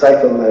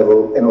 societal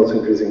level, and also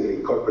increasingly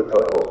corporate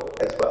level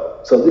as well.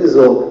 So this is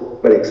all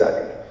very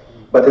exciting.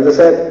 But as I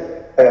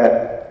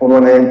said, on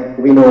one hand,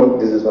 we know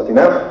this is not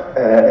enough,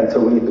 and so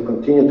we need to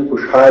continue to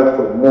push hard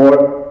for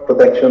more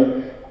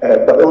protection.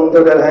 But on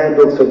the other hand,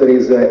 also there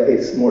is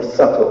a more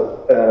subtle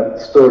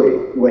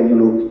story when you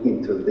look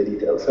into the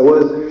details. I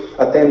was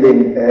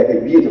attending a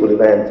beautiful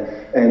event,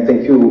 and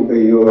thank you,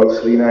 your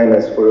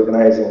Tseliou, for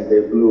organizing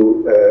the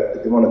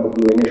Monaco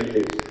Blue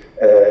Initiative,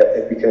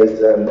 because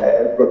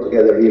it brought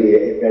together really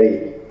a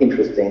very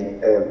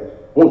interesting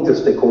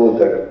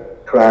multi-stakeholder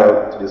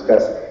crowd to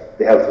discuss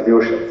the health of the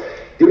ocean.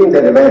 During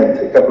that event,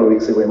 a couple of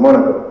weeks ago in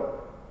Monaco,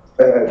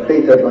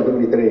 data about the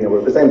Mediterranean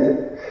were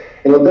presented.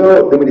 And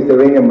although the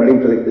Mediterranean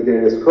marine protected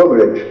areas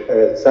coverage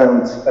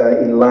sounds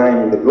in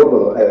line with the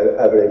global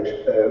average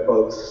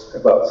of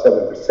about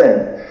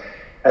 7%,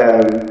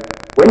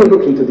 when you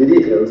look into the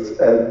details,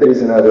 there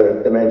is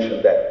another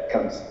dimension that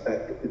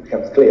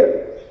becomes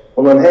clear.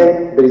 On one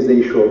hand, there is the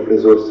issue of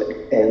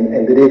resourcing,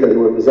 and the data that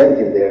we're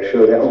presenting there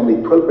show that only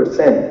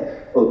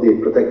 12% of the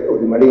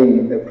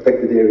marine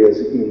protected areas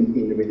in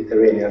the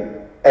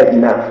Mediterranean have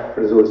enough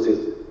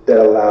resources that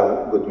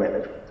allow good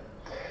management.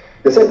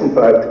 The second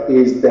part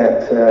is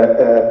that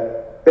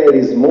a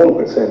very small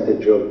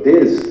percentage of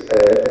this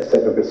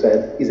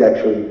 7% is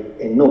actually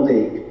a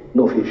no-take,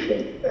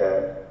 no-fishing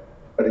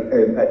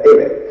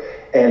area.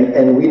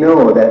 And we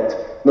know that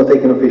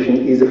no-take,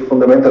 no-fishing is a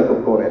fundamental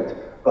component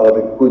of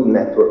a good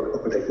network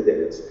of protected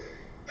areas.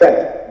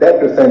 fact, that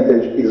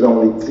percentage is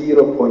only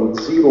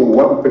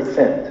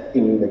 0.01%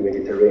 in the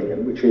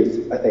Mediterranean, which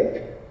is, I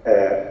think,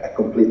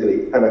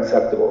 completely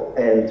unacceptable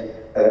and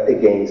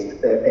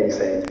against any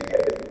scientific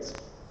evidence.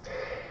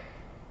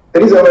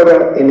 There is,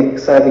 however, an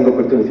exciting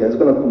opportunity. I was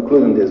going to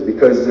conclude on this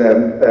because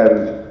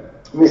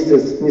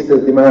Mr.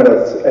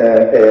 Dimaras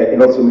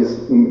and also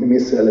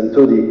Ms.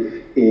 Lentoudi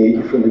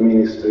from the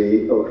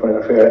Ministry of Foreign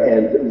Affairs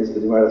and Mr.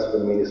 Dimaras from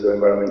the Ministry of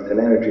Environment and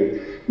Energy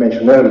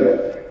mentioned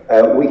earlier,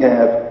 we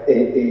have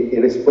a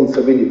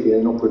responsibility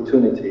and an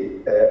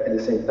opportunity at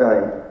the same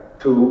time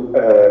to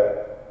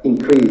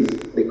increase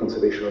the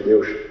conservation of the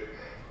ocean,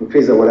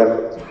 increase our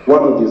efforts.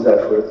 One of these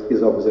efforts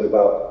is obviously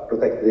about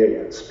protected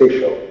area,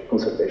 spatial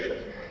conservation.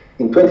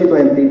 In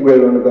 2020, we're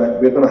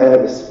going to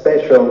have a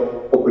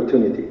special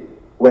opportunity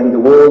when the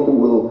world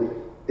will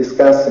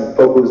discuss and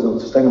focus on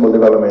sustainable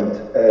development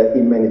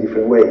in many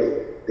different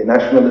ways. The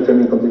national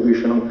determined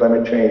contribution on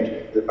climate change,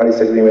 the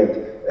Paris Agreement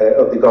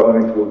of the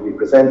government will be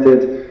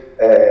presented,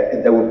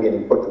 and that will be an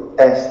important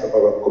test of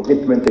our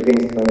commitment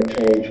against climate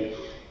change.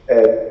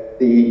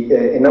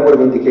 A number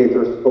of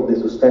indicators of the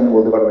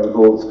Sustainable Development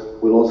Goals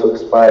will also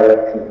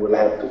expire and will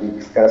have to be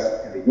discussed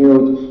and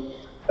renewed.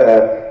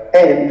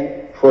 And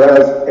for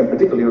us, and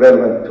particularly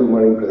relevant to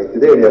marine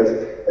protected areas,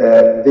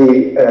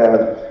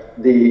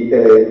 the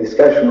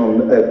discussion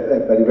on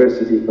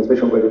biodiversity,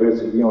 conservation of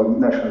biodiversity beyond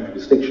national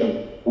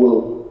jurisdiction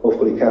will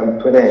hopefully come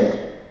to an end.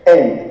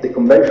 And the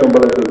Convention on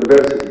Biological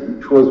Diversity,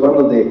 which was one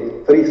of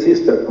the 3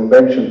 sister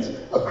conventions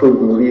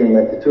approved in Rio in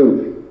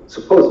 '92,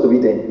 supposed to be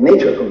the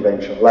nature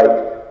convention, like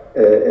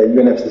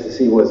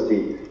UNFCCC was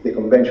the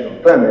Convention on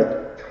Climate,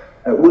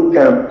 would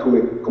come to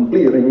a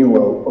complete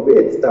renewal of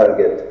its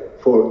target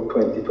for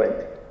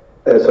 2030,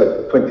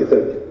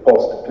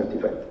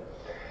 post-2020.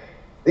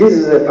 This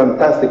is a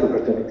fantastic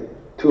opportunity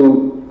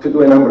to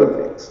do a number of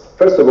things.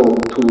 First of all,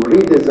 to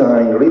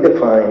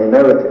redefine a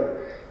narrative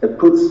that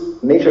puts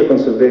nature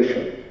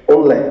conservation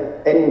on land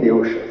and in the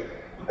ocean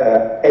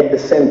at the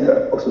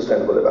center of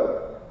sustainable development.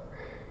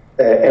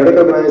 And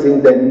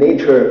recognizing that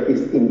nature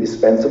is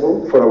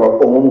indispensable for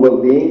our own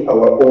well-being,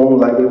 our own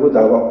livelihood,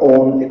 our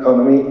own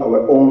economy,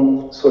 our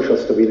own social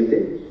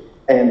stability,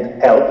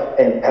 and health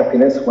and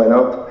happiness, why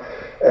not?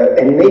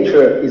 And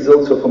nature is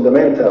also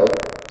fundamental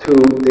to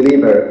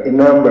deliver a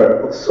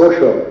number of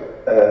social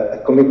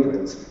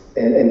commitments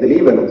and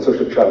deliver on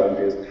social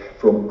challenges,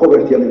 from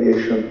poverty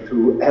alleviation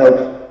to health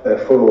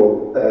for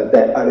all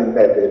that are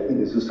embedded in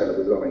the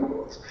Sustainable Development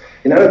Goals.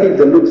 A narrative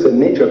that looks at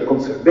nature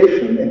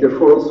conservation and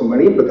therefore also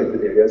marine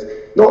protected areas,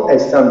 not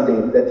as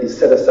something that is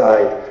set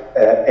aside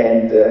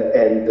and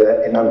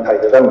an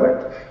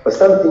anti-development, but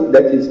something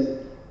that is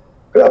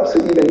perhaps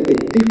even a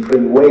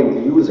different way of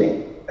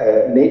using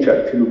nature,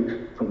 if you look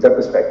from that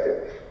perspective,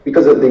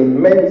 because of the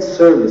immense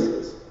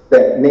services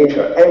that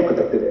nature and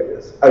protected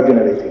areas are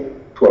generating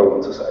to our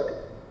own society.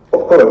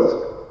 Of course,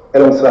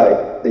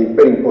 alongside the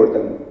very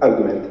important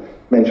argument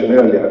mentioned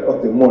earlier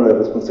of the moral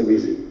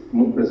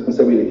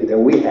responsibility that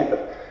we have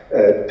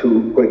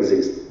to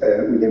coexist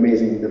with the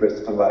amazing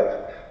diversity of life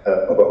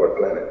of our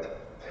planet.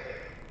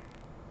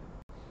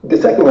 The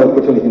second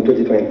opportunity in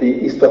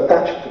 2020 is to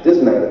attach to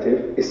this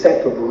narrative a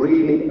set of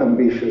really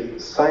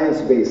ambitious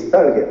science-based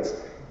targets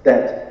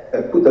that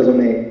put us on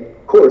a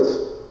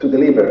course to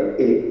deliver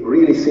a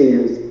really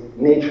serious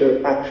nature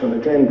action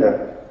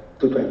agenda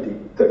to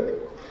 2030.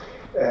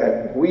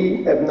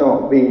 We have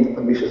not been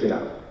ambitious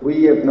enough.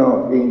 We have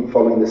not been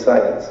following the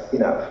science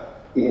enough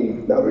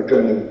in our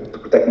journey to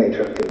protect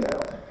nature until now.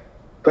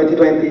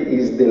 2020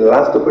 is the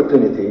last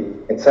opportunity,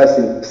 and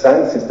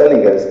science is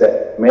telling us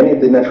that many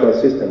of the natural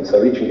systems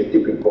are reaching a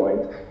tipping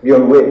point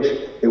beyond which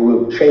they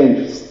will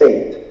change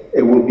state.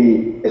 It will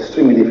be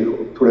extremely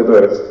difficult to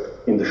reverse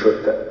in the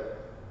short term.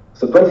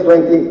 So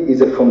 2020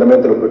 is a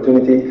fundamental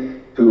opportunity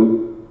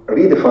to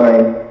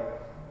redefine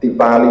the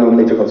value of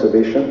nature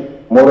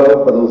conservation,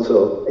 moral but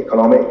also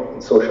economic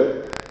and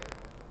social.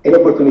 An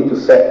opportunity to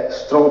set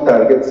strong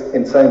targets,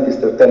 and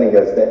scientists are telling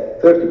us that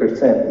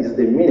 30% is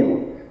the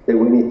minimum that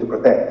we need to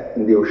protect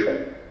in the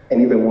ocean,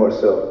 and even more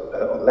so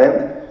on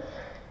land.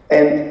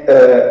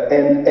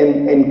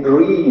 And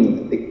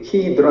green the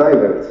key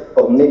drivers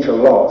of nature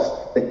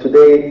loss that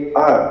today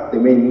are the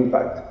main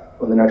impact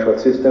on the natural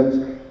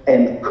systems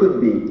and could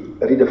be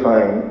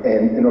redefined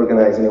and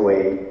organized in a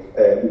way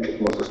which is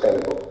more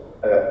sustainable,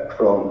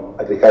 from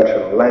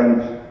agriculture on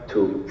land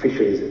to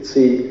fisheries at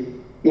sea,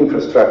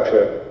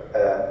 infrastructure,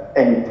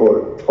 and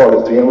for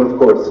forestry, and of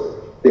course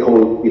the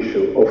whole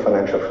issue of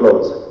financial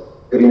flows,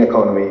 green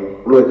economy,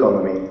 blue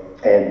economy,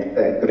 and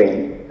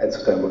green and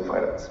sustainable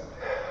finance.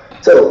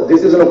 So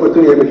this is an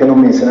opportunity we cannot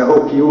miss, and I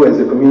hope you as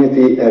a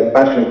community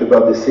passionate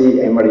about the sea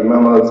and marine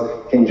mammals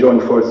can join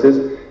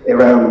forces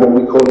around what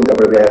we call in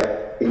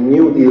WWF a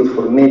new deal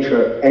for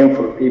nature and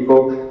for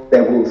people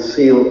that will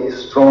seal a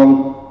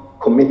strong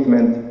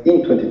commitment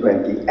in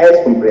 2020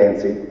 as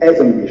comprehensive, as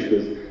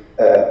ambitious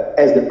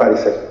as the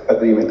Paris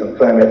Agreement on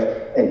climate,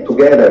 and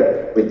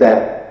together with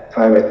that,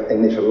 climate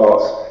and nature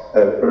loss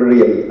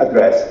really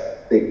address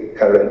the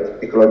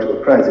current ecological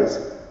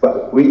crisis.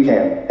 But we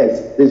can,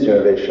 as this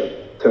generation,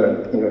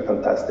 turned into a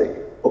fantastic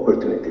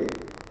opportunity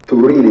to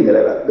really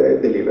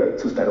deliver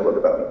sustainable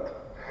development.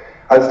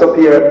 I'll stop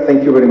here.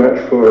 Thank you very much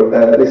for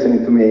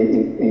listening to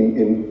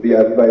me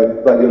via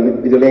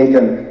video link,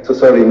 and so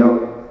sorry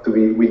not to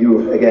be with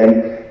you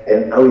again,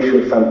 and I wish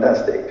you a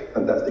fantastic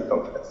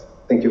conference.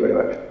 Thank you very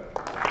much.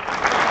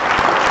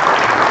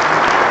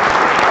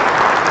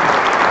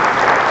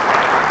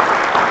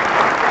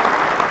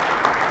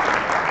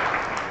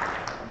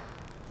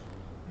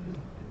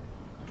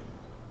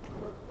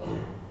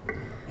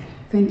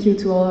 Thank you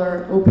to all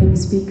our opening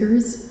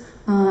speakers.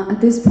 At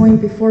this point,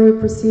 before we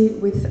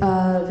proceed with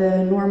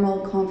the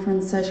normal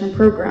conference session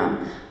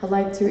program, I'd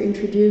like to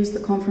introduce the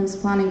Conference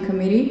Planning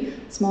Committee,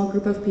 a small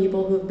group of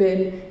people who've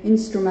been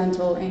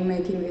instrumental in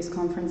making this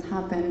conference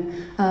happen.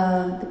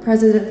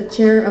 The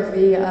chair of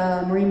the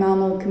Marine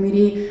Mammal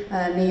Committee,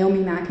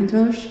 Naomi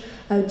McIntosh,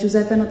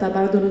 Giuseppe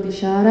Notabardolo Di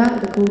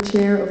Sciara, the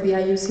co-chair of the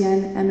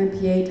IUCN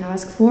MMPA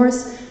Task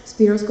Force,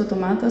 Spiros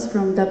Kotomatas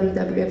from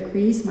WWF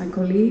Greece, my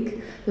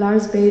colleague,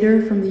 Lars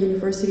Bader from the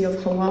University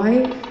of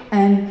Hawaii,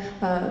 and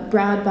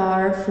Brad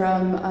Barr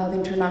from the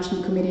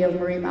International Committee of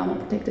Marine Mammal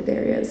Protected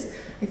Areas.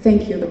 I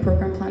thank you, the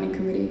Program Planning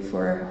Committee,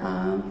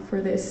 for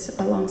this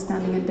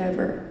long-standing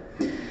endeavor.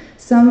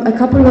 A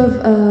couple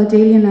of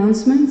daily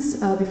announcements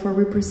before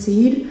we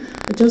proceed.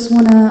 I just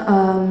want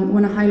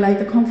to highlight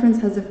the conference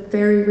has a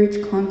very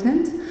rich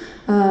content.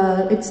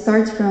 It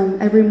starts from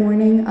every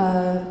morning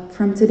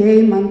from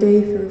today,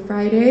 Monday through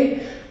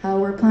Friday.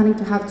 We're planning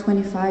to have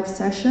 25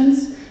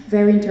 sessions,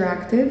 very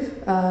interactive.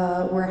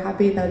 We're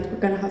happy that we're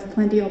going to have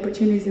plenty of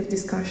opportunities of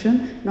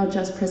discussion, not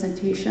just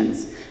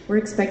presentations. We're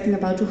expecting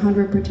about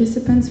 200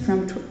 participants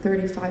from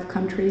 35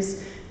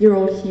 countries. You're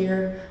all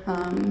here.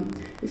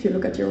 If you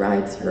look at your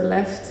right, your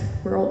left,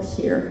 we're all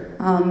here.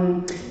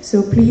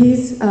 So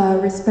please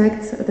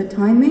respect the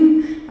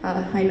timing.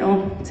 I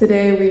know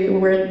today we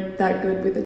weren't that good with the